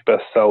huge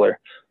bestseller,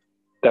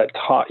 that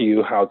taught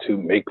you how to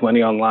make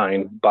money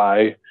online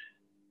by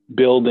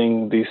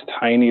building these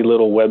tiny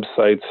little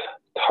websites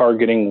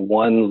targeting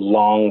one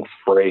long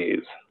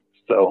phrase.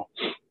 So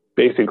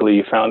basically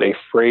you found a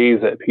phrase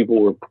that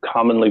people were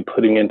commonly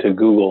putting into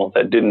Google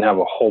that didn't have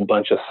a whole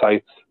bunch of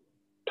sites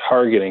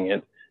targeting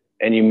it,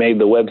 and you made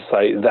the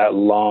website that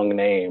long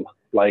name,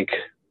 like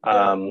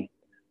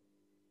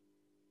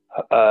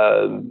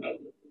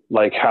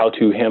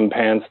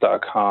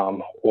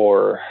howtohempants.com,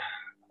 or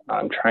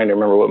I'm trying to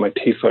remember what my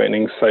teeth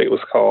whitening site was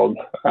called.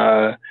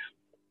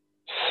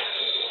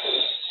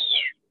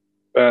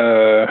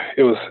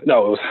 It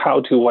was how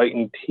to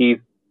whiten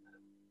teeth.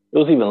 It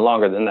was even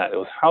longer than that. It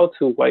was how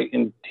to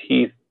whiten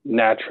teeth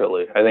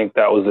naturally. I think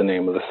that was the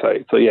name of the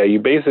site. So yeah, you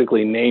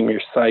basically name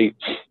your site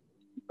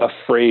a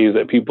phrase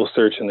that people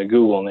search in the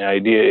Google, and the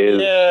idea is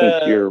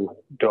since your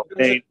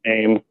domain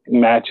name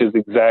matches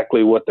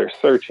exactly what they're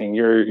searching,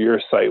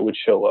 your site would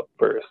show up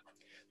first.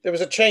 There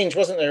was a change,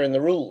 wasn't there, in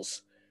the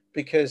rules?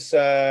 Because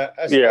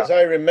as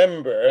I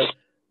remember,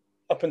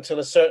 up until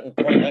a certain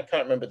point, I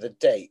can't remember the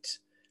date,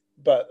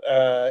 but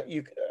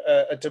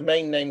a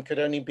domain name could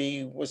only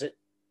be, was it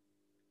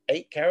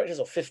 8 characters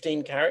or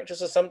 15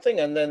 characters or something?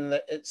 And then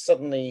they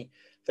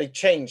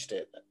changed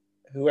it.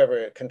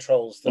 Whoever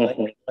controls the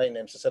domain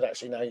names said,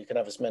 actually, now you can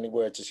have as many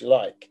words as you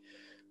like.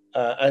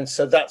 And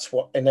so that's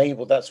what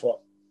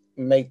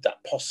made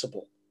that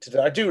possible to do.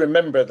 I do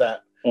remember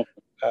that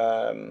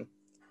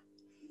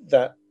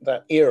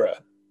that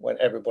era when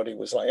everybody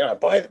was like,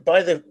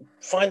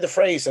 find the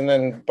phrase and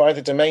then buy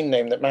the domain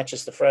name that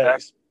matches the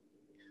phrase.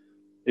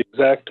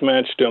 Exact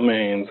match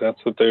domains.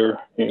 That's what they were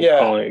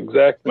calling it.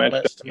 Exact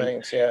match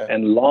domains. Yeah.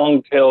 And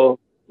long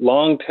tail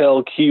long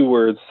tail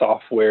keyword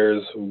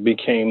softwares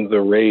became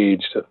the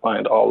rage to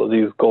find all of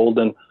these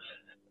golden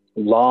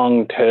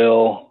long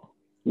tail,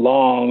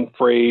 long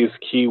phrase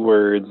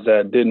keywords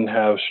that didn't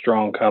have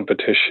strong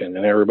competition,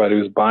 and everybody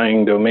was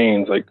buying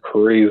domains like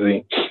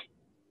crazy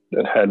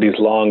that had these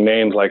long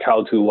names like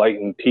how to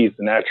whiten teeth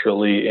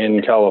naturally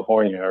in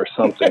California or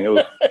something. It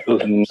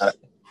was nuts.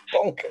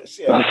 Bonkers,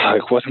 yeah. I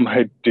was like, what am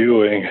I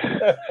doing?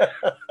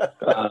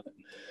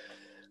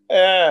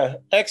 Yeah,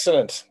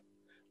 excellent.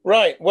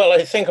 Right. Well,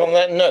 I think on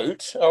that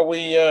note, are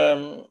we?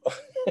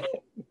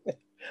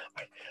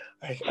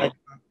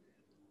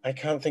 I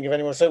can't think of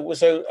anyone.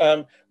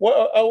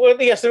 Well,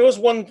 yes, there was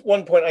one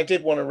point I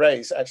did want to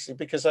raise actually,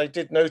 because I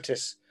did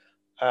notice,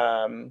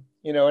 and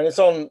it's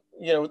on,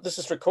 this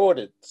is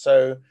recorded,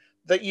 so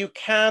that you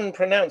can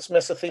pronounce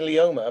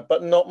mesothelioma,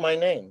 but not my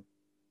name.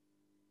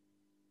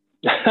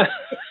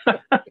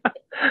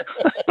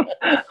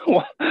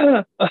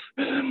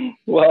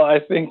 Well, I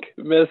think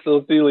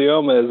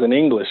mesothelioma is an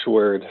English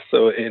word,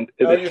 so it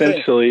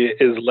essentially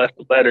is less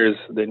letters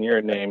than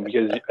your name,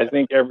 because I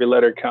think every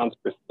letter counts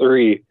for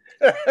 3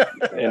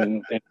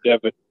 in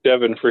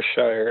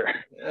Devonshire.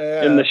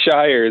 In the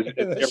Shires,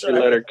 every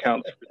letter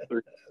counts for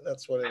 3.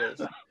 That's what it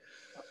is.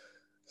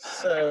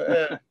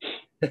 So,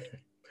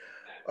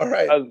 all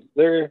right.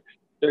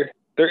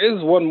 There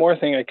is one more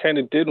thing I kind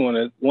of did want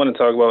to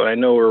talk about. I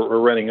know we're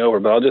running over,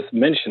 but I'll just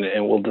mention it,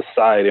 and we'll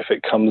decide if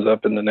it comes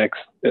up in the next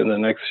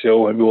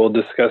show. Maybe we'll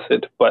discuss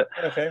it. But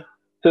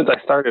since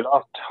I started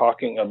off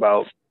talking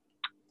about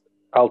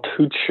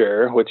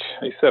Altucher, which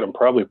I said I'm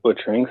probably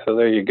butchering, so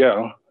there you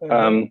go.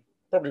 Mm-hmm.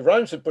 Probably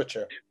rhymes with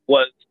butcher.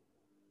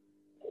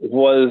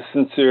 Was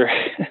since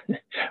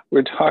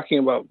we're talking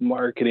about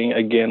marketing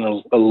again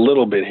a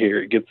little bit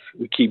here,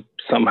 we keep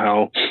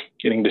somehow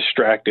getting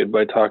distracted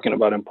by talking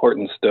about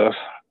important stuff.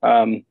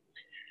 I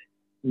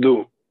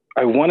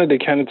wanted to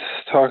kind of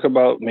talk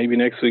about, maybe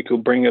next week we'll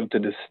bring up the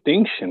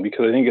distinction,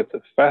 because I think it's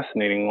a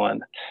fascinating one,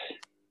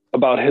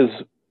 about his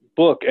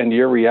book and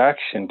your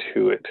reaction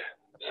to it.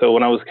 So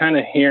when I was kind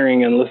of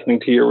hearing and listening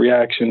to your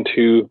reaction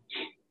to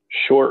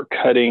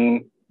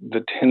shortcutting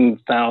the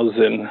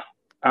 10,000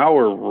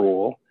 hour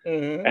rule,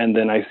 mm-hmm. and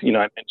then I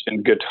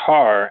mentioned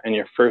guitar, and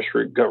your first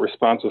gut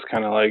response was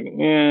kind of like,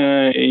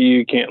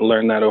 you can't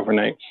learn that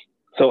overnight.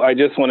 So I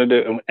just wanted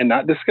to, and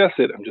not discuss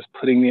it, I'm just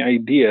putting the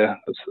idea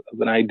of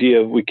an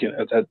idea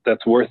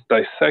that's worth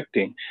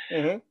dissecting,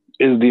 mm-hmm.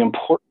 is the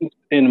importance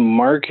in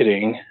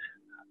marketing,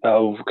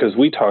 because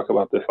we talk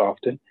about this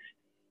often,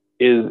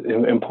 is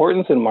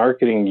importance in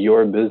marketing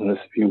your business.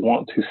 If you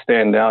want to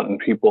stand out and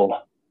people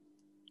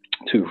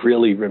to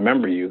really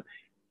remember you,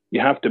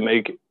 you have to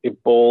make a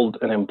bold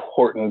and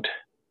important,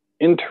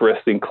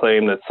 interesting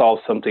claim that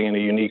solves something in a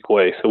unique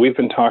way. So we've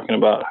been talking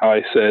about how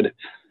I said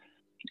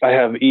I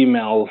have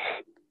emails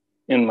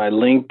in my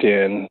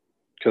LinkedIn,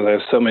 because I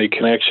have so many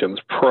connections,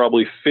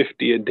 probably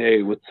 50 a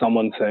day, with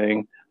someone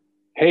saying,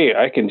 hey,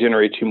 I can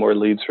generate you more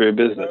leads for your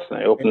business. And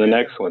I open the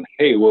next one.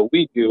 Hey, what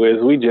we do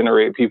is we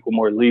generate people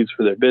more leads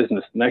for their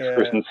business. The next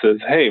person says,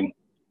 hey,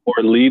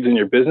 more leads in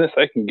your business,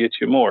 I can get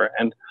you more.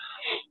 And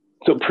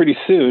so pretty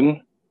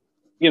soon,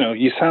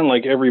 you sound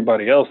like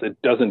everybody else.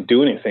 It doesn't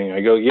do anything.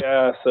 I go,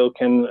 yeah, so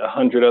can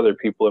 100 other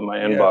people in my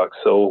inbox.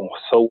 So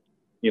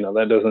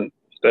that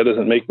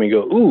doesn't make me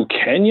go, ooh,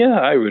 Kenya,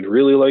 I would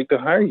really like to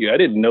hire you. I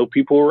didn't know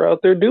people were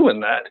out there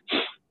doing that.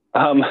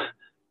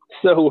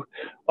 So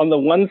on the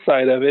one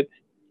side of it,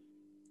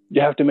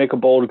 you have to make a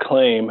bold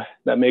claim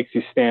that makes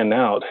you stand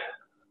out,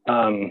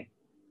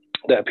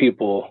 that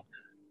people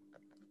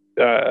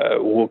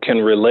can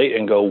relate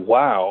and go,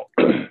 wow.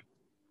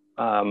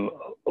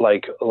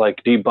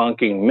 Like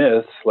debunking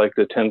myths, like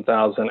the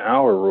 10,000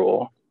 hour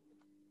rule.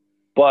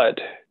 But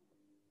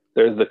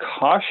there's the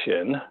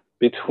caution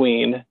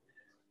between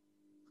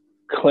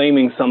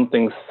claiming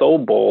something so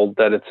bold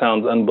that it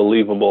sounds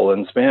unbelievable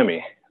and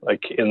spammy,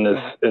 like in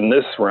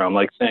this realm,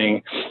 like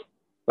saying,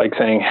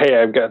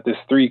 hey, I've got this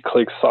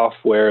 3-click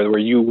software where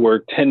you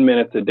work 10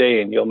 minutes a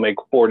day and you'll make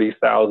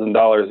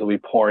 $40,000 will be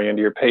pouring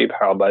into your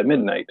PayPal by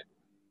midnight.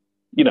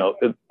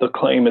 The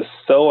claim is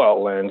so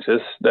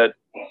outlandish that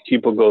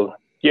people go,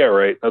 yeah,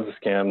 right, that's a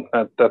scam.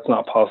 That's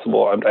not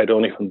possible. I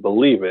don't even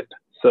believe it.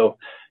 So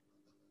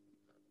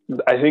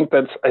I think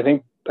that's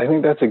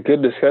a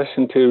good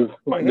discussion to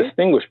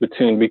distinguish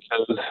between,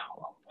 because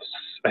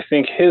I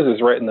think his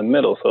is right in the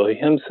middle. So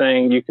him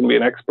saying you can be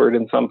an expert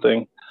in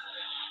something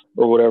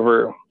or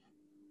whatever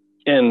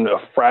in a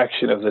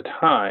fraction of the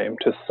time,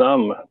 to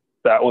some,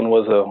 that one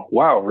was a,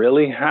 wow,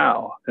 really?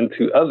 How? And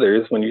to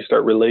others, when you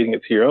start relating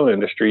it to your own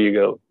industry, you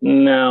go,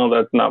 no,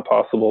 that's not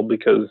possible,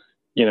 because,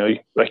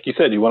 like you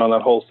said, you went on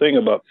that whole thing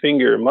about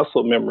finger and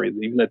muscle memory,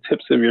 even the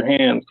tips of your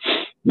hands,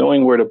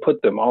 knowing where to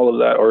put them, all of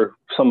that, or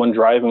someone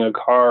driving a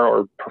car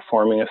or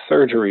performing a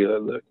surgery.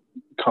 The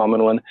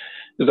common one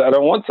is, I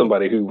don't want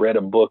somebody who read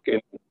a book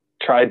and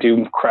tried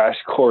to crash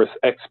course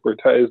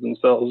expertise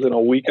themselves in a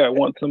week. I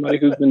want somebody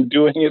who's been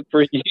doing it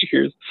for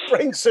years.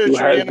 Brain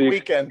surgery in a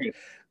weekend.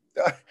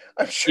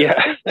 I'm sure.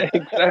 Yeah,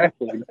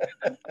 exactly.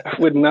 I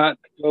would not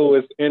go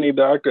with any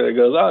doctor that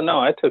goes, "Oh no,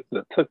 I took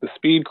the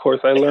speed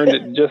course. I learned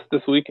it just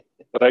this week,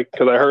 but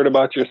because I heard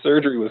about your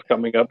surgery was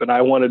coming up and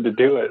I wanted to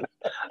do it."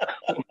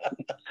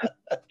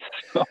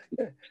 So,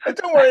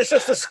 don't worry, it's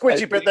just a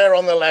squidgy bit there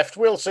on the left.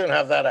 We'll soon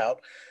have that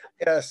out.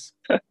 Yes.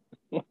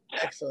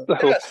 Excellent.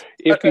 So yes.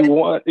 if you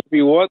want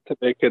to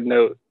make a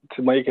note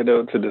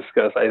to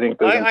discuss, I think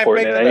that's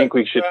important. And I think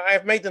we should.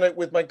 I've made the note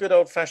with my good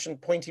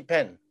old-fashioned pointy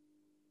pen.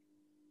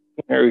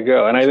 There we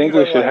go. And I think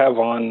we should have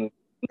on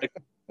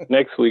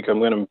next week.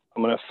 I'm gonna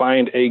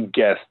find a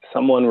guest,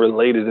 someone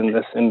related in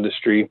this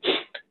industry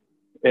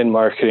in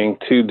marketing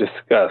to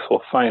discuss.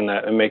 We'll find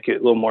that and make it a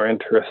little more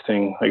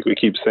interesting, like we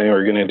keep saying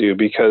we're going to do,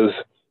 because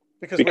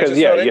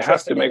yeah, you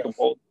have to make a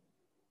bold.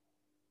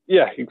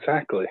 Yeah,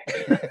 exactly.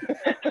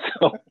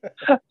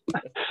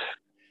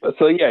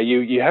 so yeah,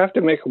 you have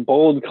to make a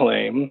bold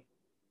claim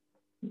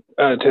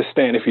to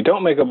stand. If you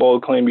don't make a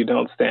bold claim, you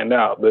don't stand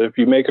out. But if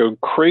you make a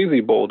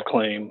crazy bold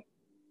claim,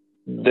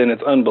 then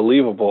it's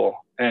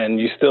unbelievable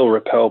and you still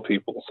repel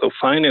people. So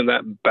finding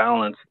that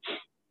balance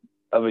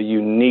of a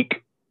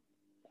unique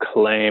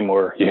claim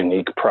or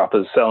unique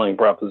selling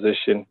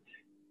proposition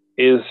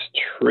is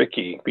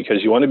tricky,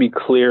 because you want to be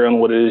clear on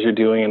what it is you're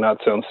doing and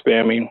not sound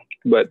spammy.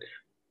 But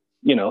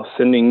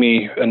sending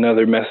me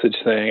another message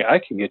saying I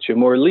can get you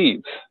more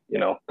leads,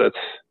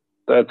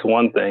 that's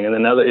one thing. And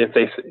another, if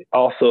they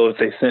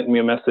sent me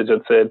a message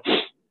that said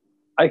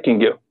I can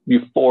get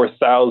you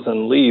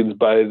 4,000 leads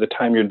by the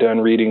time you're done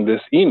reading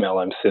this email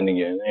I'm sending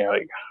you, and you're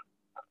like,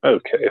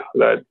 okay,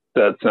 that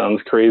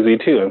sounds crazy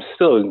too. I'm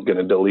still going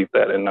to delete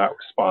that and not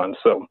respond.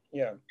 So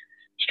yeah,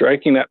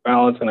 striking that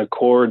balance and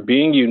accord,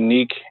 being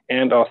unique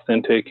and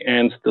authentic,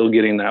 and still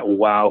getting that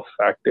wow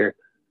factor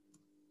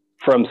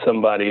from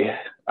somebody,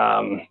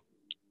 I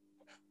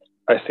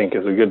think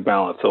is a good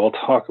balance. So we'll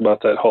talk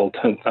about that whole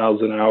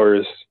 10,000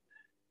 hours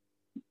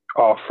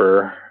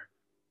offer,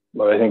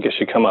 but I think it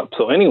should come up.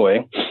 So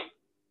anyway,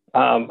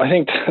 I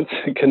think that's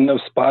a good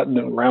enough spot,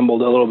 and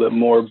rambled a little bit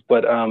more,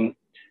 but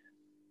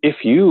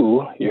if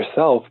you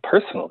yourself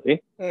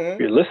personally, if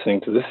you're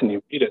listening to this and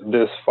you made it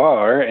this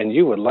far and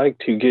you would like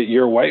to get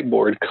your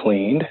whiteboard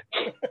cleaned,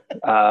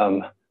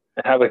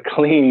 have a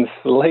clean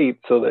slate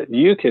so that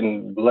you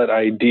can let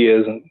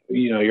ideas and,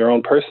 your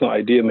own personal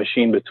idea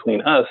machine between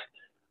us,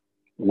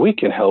 we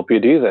can help you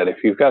do that.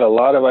 If you've got a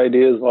lot of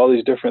ideas, all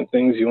these different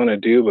things you want to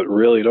do, but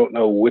really don't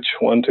know which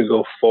one to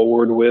go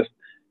forward with,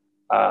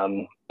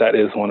 that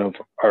is one of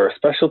our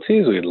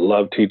specialties. We'd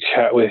love to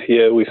chat with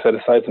you. We set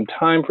aside some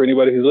time for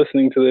anybody who's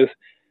listening to this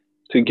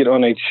to get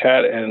on a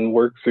chat and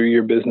work through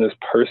your business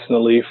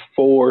personally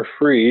for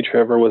free.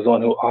 Trevor was the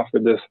one who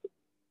offered this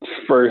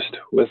first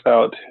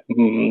without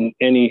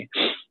any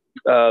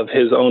of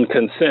his own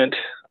consent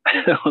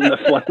on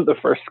one of the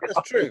first calls.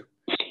 That's true.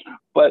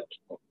 But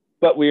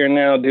we are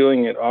now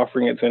doing it,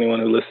 offering it to anyone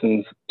who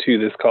listens to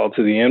this call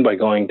to the end by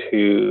going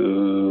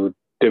to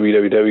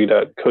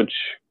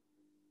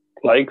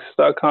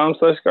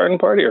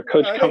www.coachlikes.com/garden-party or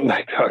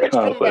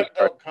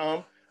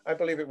coachcomeback.com. I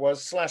believe it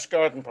was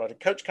 /garden-party.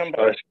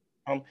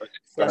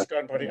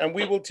 coachcomeback.com/garden-party. And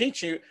we will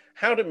teach you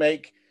how to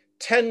make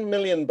 $10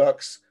 million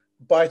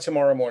by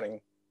tomorrow morning.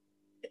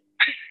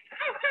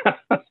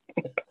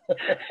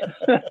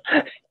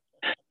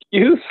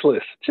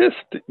 Useless, just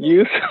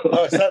useless.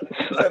 Oh, is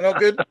that not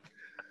good?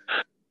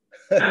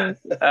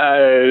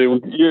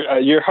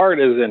 Your heart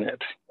is in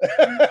it.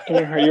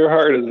 Your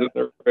heart is in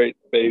the right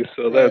space,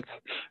 so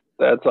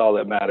that's all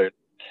that matters.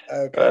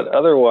 Okay. But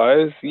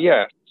otherwise,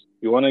 yeah,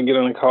 you want to get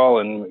on a call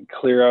and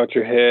clear out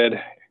your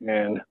head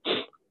and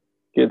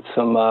get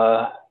some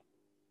a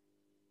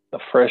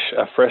fresh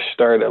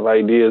start of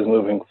ideas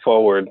moving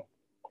forward.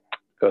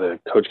 Go to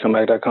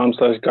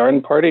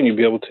coachcomeback.com/garden-party and you'll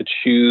be able to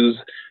choose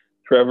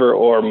Trevor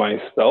or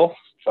myself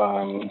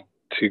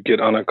to get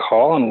on a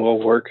call, and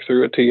we'll work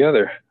through it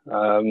together.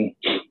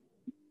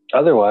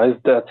 Otherwise,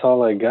 that's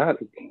all I got.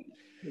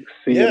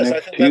 See you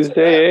next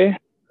Tuesday.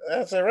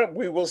 That's all right.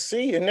 We will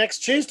see you next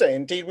Tuesday.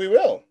 Indeed, we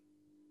will.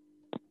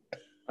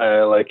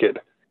 I like it.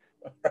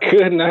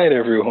 Good night,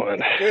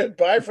 everyone.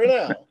 Goodbye for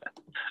now.